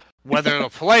idea. Whether it'll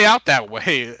play out that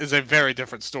way is a very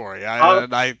different story.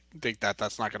 And I think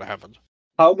that's not going to happen.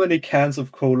 How many cans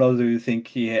of cola do you think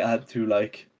he had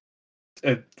to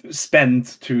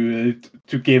spend to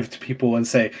give to people and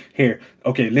say, here,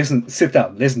 okay, listen, sit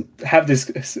down, listen, have this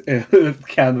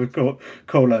can of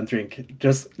cola and drink.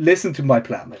 Just listen to my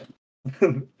plan.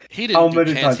 He didn't. How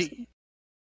many times?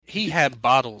 He had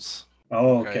bottles.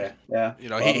 Oh, okay. Yeah. You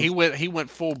know, he went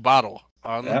full bottle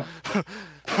on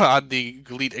on the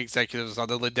GLEAT executives, on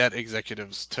the Lidette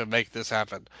executives to make this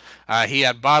happen. He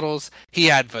had bottles. He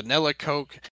had vanilla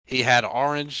Coke. He had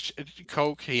orange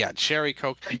Coke. He had cherry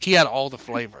Coke. He had all the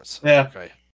flavors. Yeah.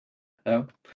 Okay. Yeah.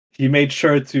 He made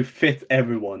sure to fit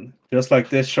everyone, just like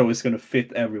this show is going to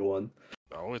fit everyone.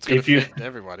 Oh, it's going to fit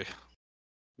everybody.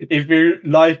 If you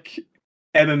like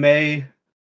MMA,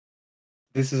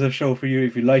 this is a show for you.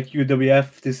 If you like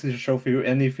UWF, this is a show for you.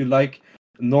 And if you like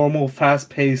normal,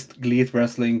 fast-paced GLEAT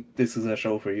wrestling, this is a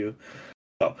show for you.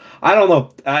 So, I don't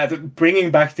know. Bringing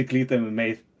back the GLEAT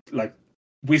MMA, like,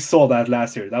 we saw that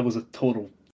last year. That was a total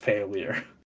failure.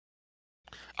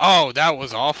 Oh, that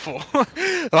was awful.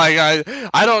 Like,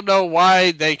 I don't know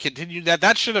why they continued that.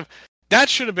 That should have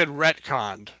been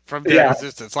retconned from their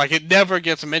existence. Like, it never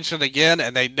gets mentioned again,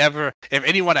 and they never, if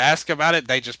anyone asks about it,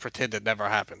 they just pretend it never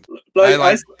happened.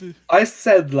 I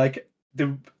said, like,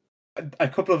 a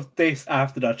couple of days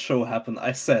after that show happened,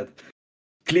 I said,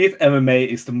 GLEAT MMA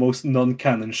is the most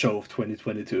non-canon show of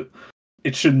 2022.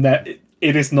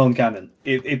 It is non-canon.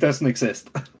 It doesn't exist.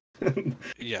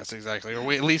 Yes, exactly.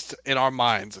 Or at least in our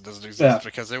minds, it doesn't exist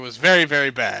because it was very, very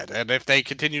bad. And if they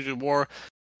continue to do more,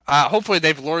 Hopefully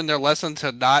they've learned their lesson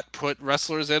to not put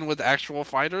wrestlers in with actual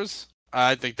fighters.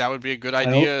 I think that would be a good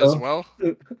idea as well.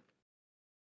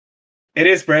 It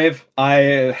is brave.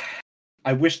 I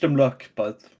wish them luck,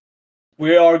 but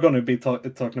we are going to be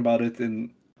talking about it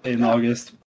in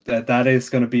August. That is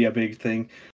going to be a big thing.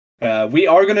 We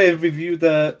are going to review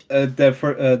the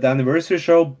anniversary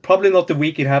show. Probably not the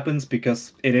week it happens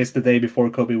because it is the day before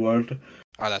Kobe World.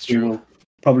 Oh, that's true. We will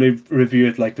probably review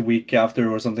it like the week after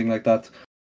or something like that.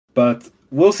 But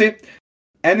we'll see.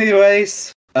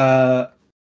 Anyways,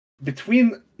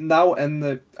 between now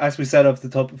and as we said at the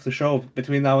top of the show,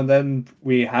 between now and then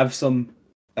we have some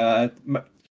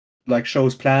like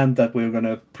shows planned that we're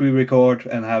gonna pre-record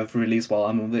and have released while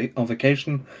I'm on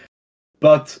vacation.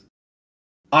 But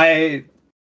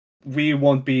we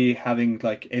won't be having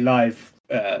like a live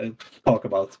talk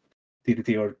about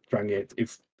TDT or Dragon Gate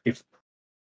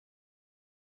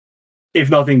if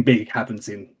nothing big happens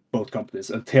in both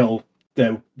companies until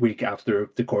the week after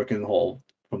the Corkin Hall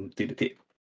from TDT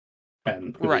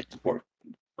and right before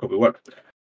Kobe World.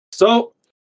 So,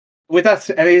 with that,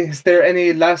 is there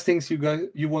any last things you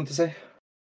want to say?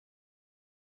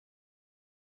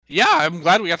 Yeah, I'm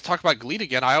glad we got to talk about GLEAT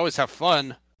again. I always have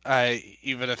fun,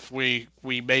 even if we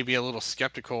may be a little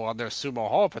skeptical on their Sumo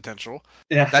Hall potential.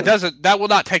 Yeah, that will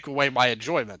not take away my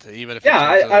enjoyment, even if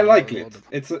I like it.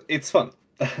 It's fun.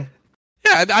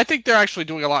 Yeah, I think they're actually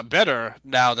doing a lot better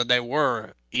now than they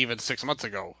were even 6 months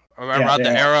ago. Around the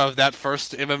era of that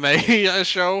first MMA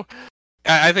show,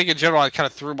 I think in general I kind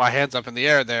of threw my hands up in the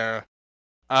air there.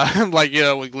 Like,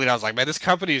 with GLEAT, I was like, man, this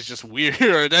company is just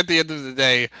weird at the end of the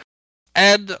day.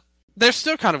 And they're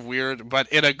still kind of weird,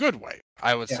 but in a good way,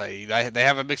 I would say. They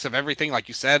have a mix of everything, like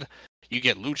you said. You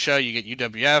get Lucha, you get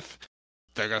UWF.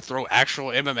 They're going to throw actual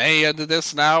MMA into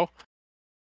this now.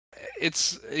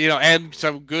 It's, and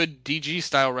some good DG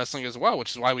style wrestling as well,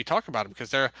 which is why we talk about it, because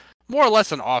they're more or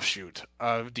less an offshoot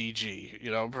of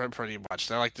DG, pretty much.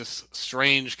 They're like this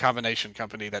strange combination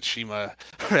company that Shima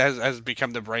has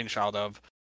become the brainchild of.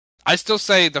 I still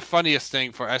say the funniest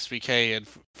thing for SBK and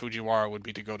Fujiwara would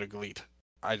be to go to GLEAT.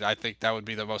 I think that would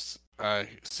be the most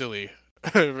silly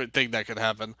thing that could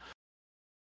happen.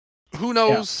 Who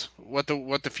knows what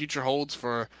the future holds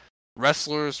for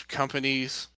wrestlers,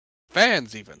 companies,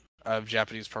 fans even of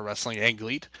Japanese pro wrestling and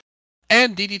GLEAT,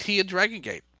 and DDT and Dragon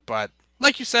Gate. But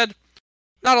like you said,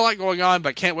 not a lot going on,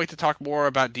 but can't wait to talk more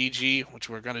about DG, which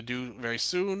we're going to do very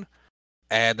soon.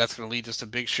 And that's going to lead us to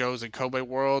big shows in Kobe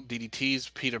World, DDT's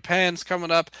Peter Pan's coming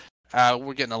up.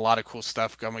 We're getting a lot of cool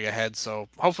stuff coming ahead. So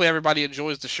hopefully everybody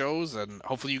enjoys the shows, and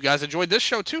hopefully you guys enjoyed this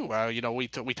show too.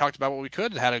 We talked about what we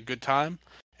could and had a good time,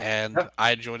 and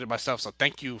I enjoyed it myself. So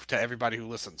thank you to everybody who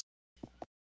listens.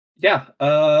 Yeah.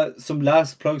 Some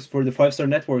last plugs for the 5-Star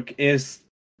Network is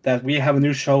that we have a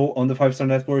new show on the 5-Star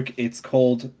Network. It's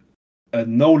called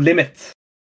No Limit,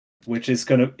 which is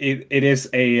it is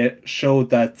a show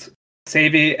that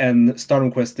Savvy and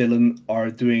Stardom Quest Dylan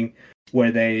are doing,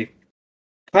 where they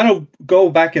kind of go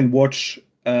back and watch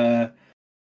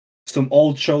some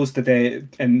old shows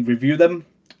and review them.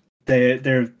 They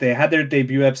had their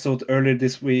debut episode earlier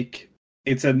this week.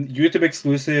 It's a YouTube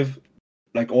exclusive.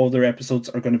 Like all their episodes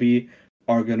are going to be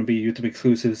YouTube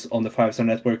exclusives on the 5-Star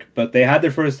Network. But they had their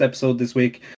first episode this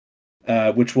week,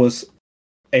 which was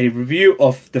a review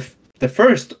of the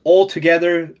first All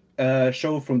Together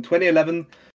show from 2011.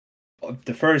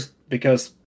 The first,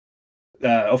 because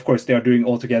of course they are doing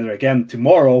All Together again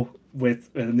tomorrow with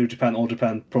New Japan, All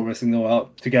Japan, Pro Wrestling Noah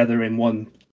together in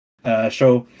one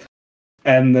show.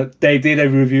 And they did a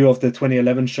review of the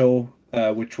 2011 show,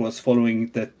 which was following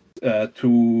the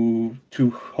Tohoku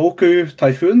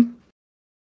Typhoon?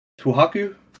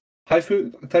 Tohaku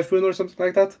Typhoon or something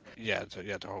like that? Yeah,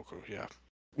 Tohoku, yeah.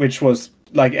 Which was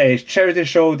like a charity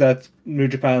show that New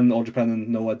Japan, All Japan, and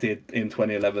Noah did in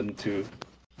 2011 to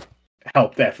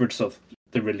help the efforts of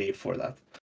the relief for that.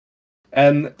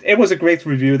 And it was a great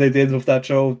review they did of that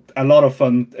show. A lot of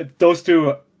fun. Those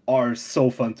two are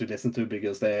so fun to listen to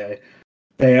because they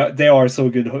are so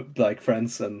good, like,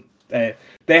 friends, and they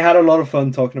had a lot of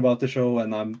fun talking about the show.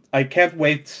 And I can't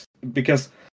wait, because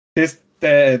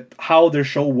how their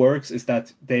show works is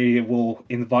that they will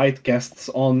invite guests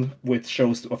on with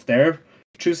shows of their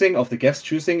choosing, of the guest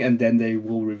choosing, and then they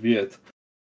will review it.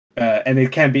 And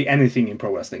it can be anything in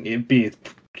pro wrestling, be it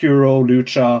Kuro,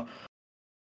 Lucha,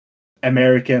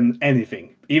 American,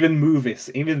 anything. Even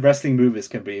movies, even wrestling movies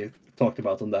can be talked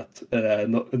about on that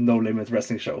No Limit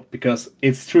Wrestling show, because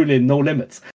it's truly no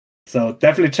limits. So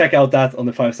definitely check out that on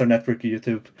the 5-Star Network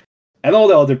YouTube. And all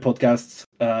the other podcasts,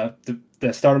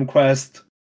 the Stardom Quest,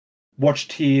 Watch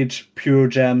Teach, Pure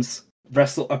Gems,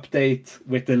 Wrestle Update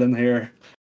with Dylan here.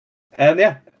 And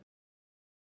yeah,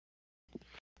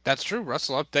 That's true.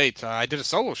 Wrestle Update. I did a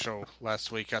solo show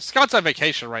last week. Scott's on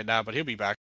vacation right now, but he'll be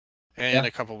back in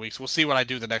a couple of weeks. We'll see what I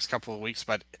do the next couple of weeks,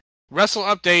 but Wrestle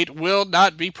Update will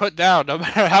not be put down, no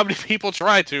matter how many people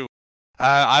try to.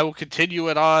 I will continue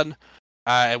it on,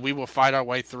 and we will find our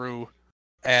way through,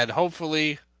 and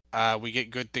hopefully we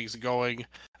get good things going.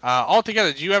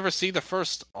 Altogether, did you ever see the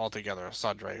first Altogether,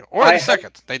 Sandre? Or the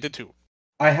second? They did too.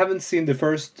 I haven't seen the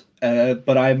first,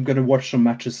 but I'm going to watch some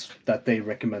matches that they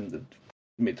recommended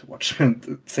me to watch, and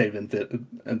Saban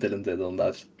did on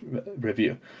that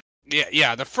review.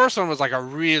 Yeah. The first one was like a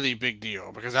really big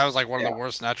deal because that was like one of the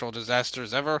worst natural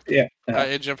disasters ever.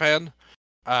 In Japan,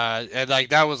 and like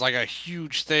that was like a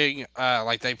huge thing.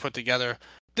 Like they put together.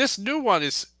 This new one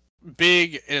is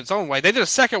big in its own way. They did a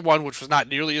second one which was not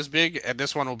nearly as big, and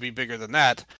this one will be bigger than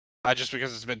that, just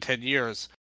because it's been 10 years.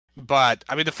 But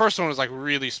I mean, the first one was like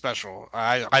really special.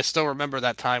 I still remember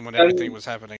that time when everything was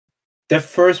happening. The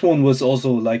first one was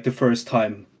also like the first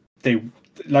time they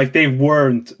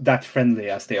weren't that friendly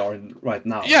as they are right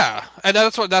now. Yeah, and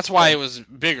that's why it was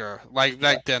bigger. Like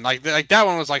back then, like that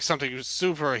one was like something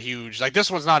super huge. Like this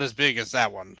one's not as big as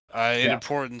that one in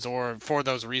importance or for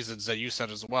those reasons that you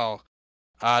said as well.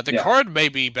 The card may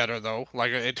be better though,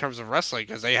 like in terms of wrestling,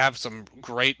 because they have some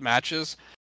great matches.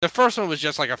 The first one was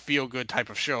just like a feel-good type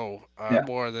of show,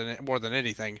 more than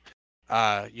anything,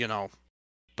 you know.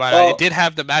 But it did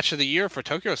have the match of the year for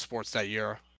Tokyo Sports that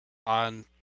year on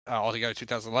Altogether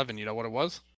 2011. You know what it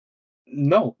was?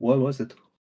 No, what was it?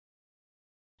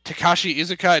 Takashi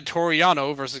Iizuka and Toru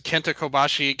Yano versus Kenta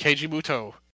Kobashi and Keiji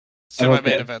Muto.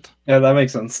 Semi-main event. Yeah, that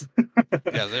makes sense.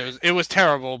 Yeah, it was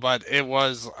terrible, but it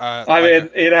was.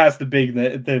 It has the big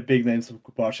names of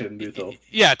Kobashi and Muto.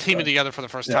 Yeah, teaming together for the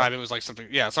first time, it was like something.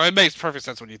 Yeah, so it makes perfect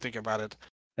sense when you think about it.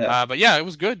 Yeah. But yeah, it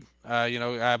was good.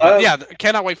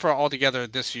 Cannot wait for it all together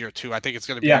this year too. I think it's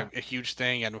going to be a huge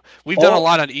thing, and we've done a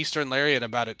lot on Eastern Lariat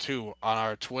about it too on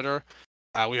our Twitter.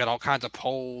 We had all kinds of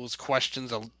polls,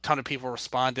 questions. A ton of people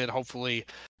responded. Hopefully,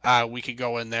 we could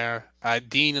go in there.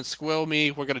 Dean and Squill,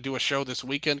 we're going to do a show this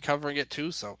weekend covering it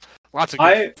too. So lots of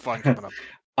good fun coming up.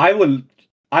 I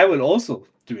will also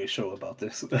do a show about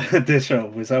this this show,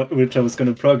 which I was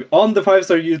going to plug on the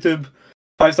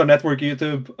 5-Star Network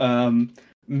YouTube.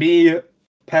 Me,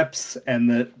 Peps,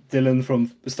 and Dylan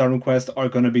from Stardom Quest are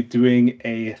going to be doing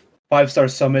a 5-Star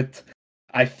Summit.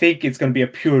 I think it's going to be a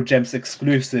Pure Gems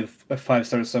exclusive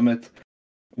 5-Star Summit,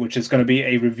 which is going to be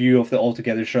a review of the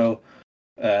Altogether show.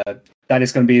 That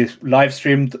is going to be live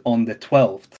streamed on the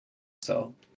 12th.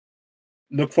 So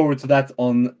look forward to that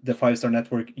on the 5-Star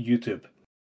Network YouTube.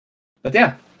 But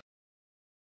yeah,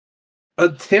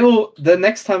 until the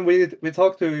next time we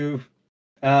talk to you,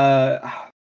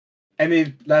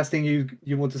 any last thing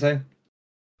you want to say?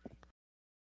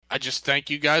 I just thank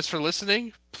you guys for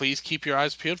listening. Please keep your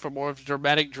eyes peeled for more of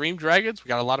Dramatic Dream Dragons. We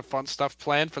got a lot of fun stuff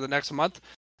planned for the next month,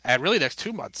 and really next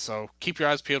 2 months. So keep your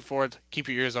eyes peeled for it. Keep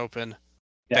your ears open.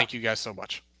 Yeah. Thank you guys so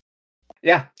much.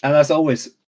 Yeah, and as always,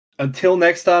 until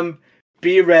next time,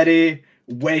 be ready,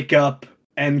 wake up,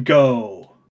 and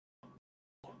go.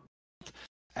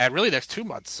 And really next 2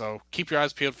 months. So keep your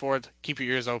eyes peeled for it. Keep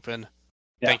your ears open.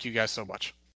 Yeah. Thank you guys so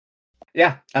much.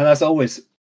 Yeah, and as always,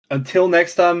 until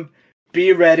next time,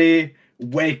 be ready,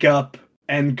 wake up,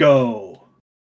 and go.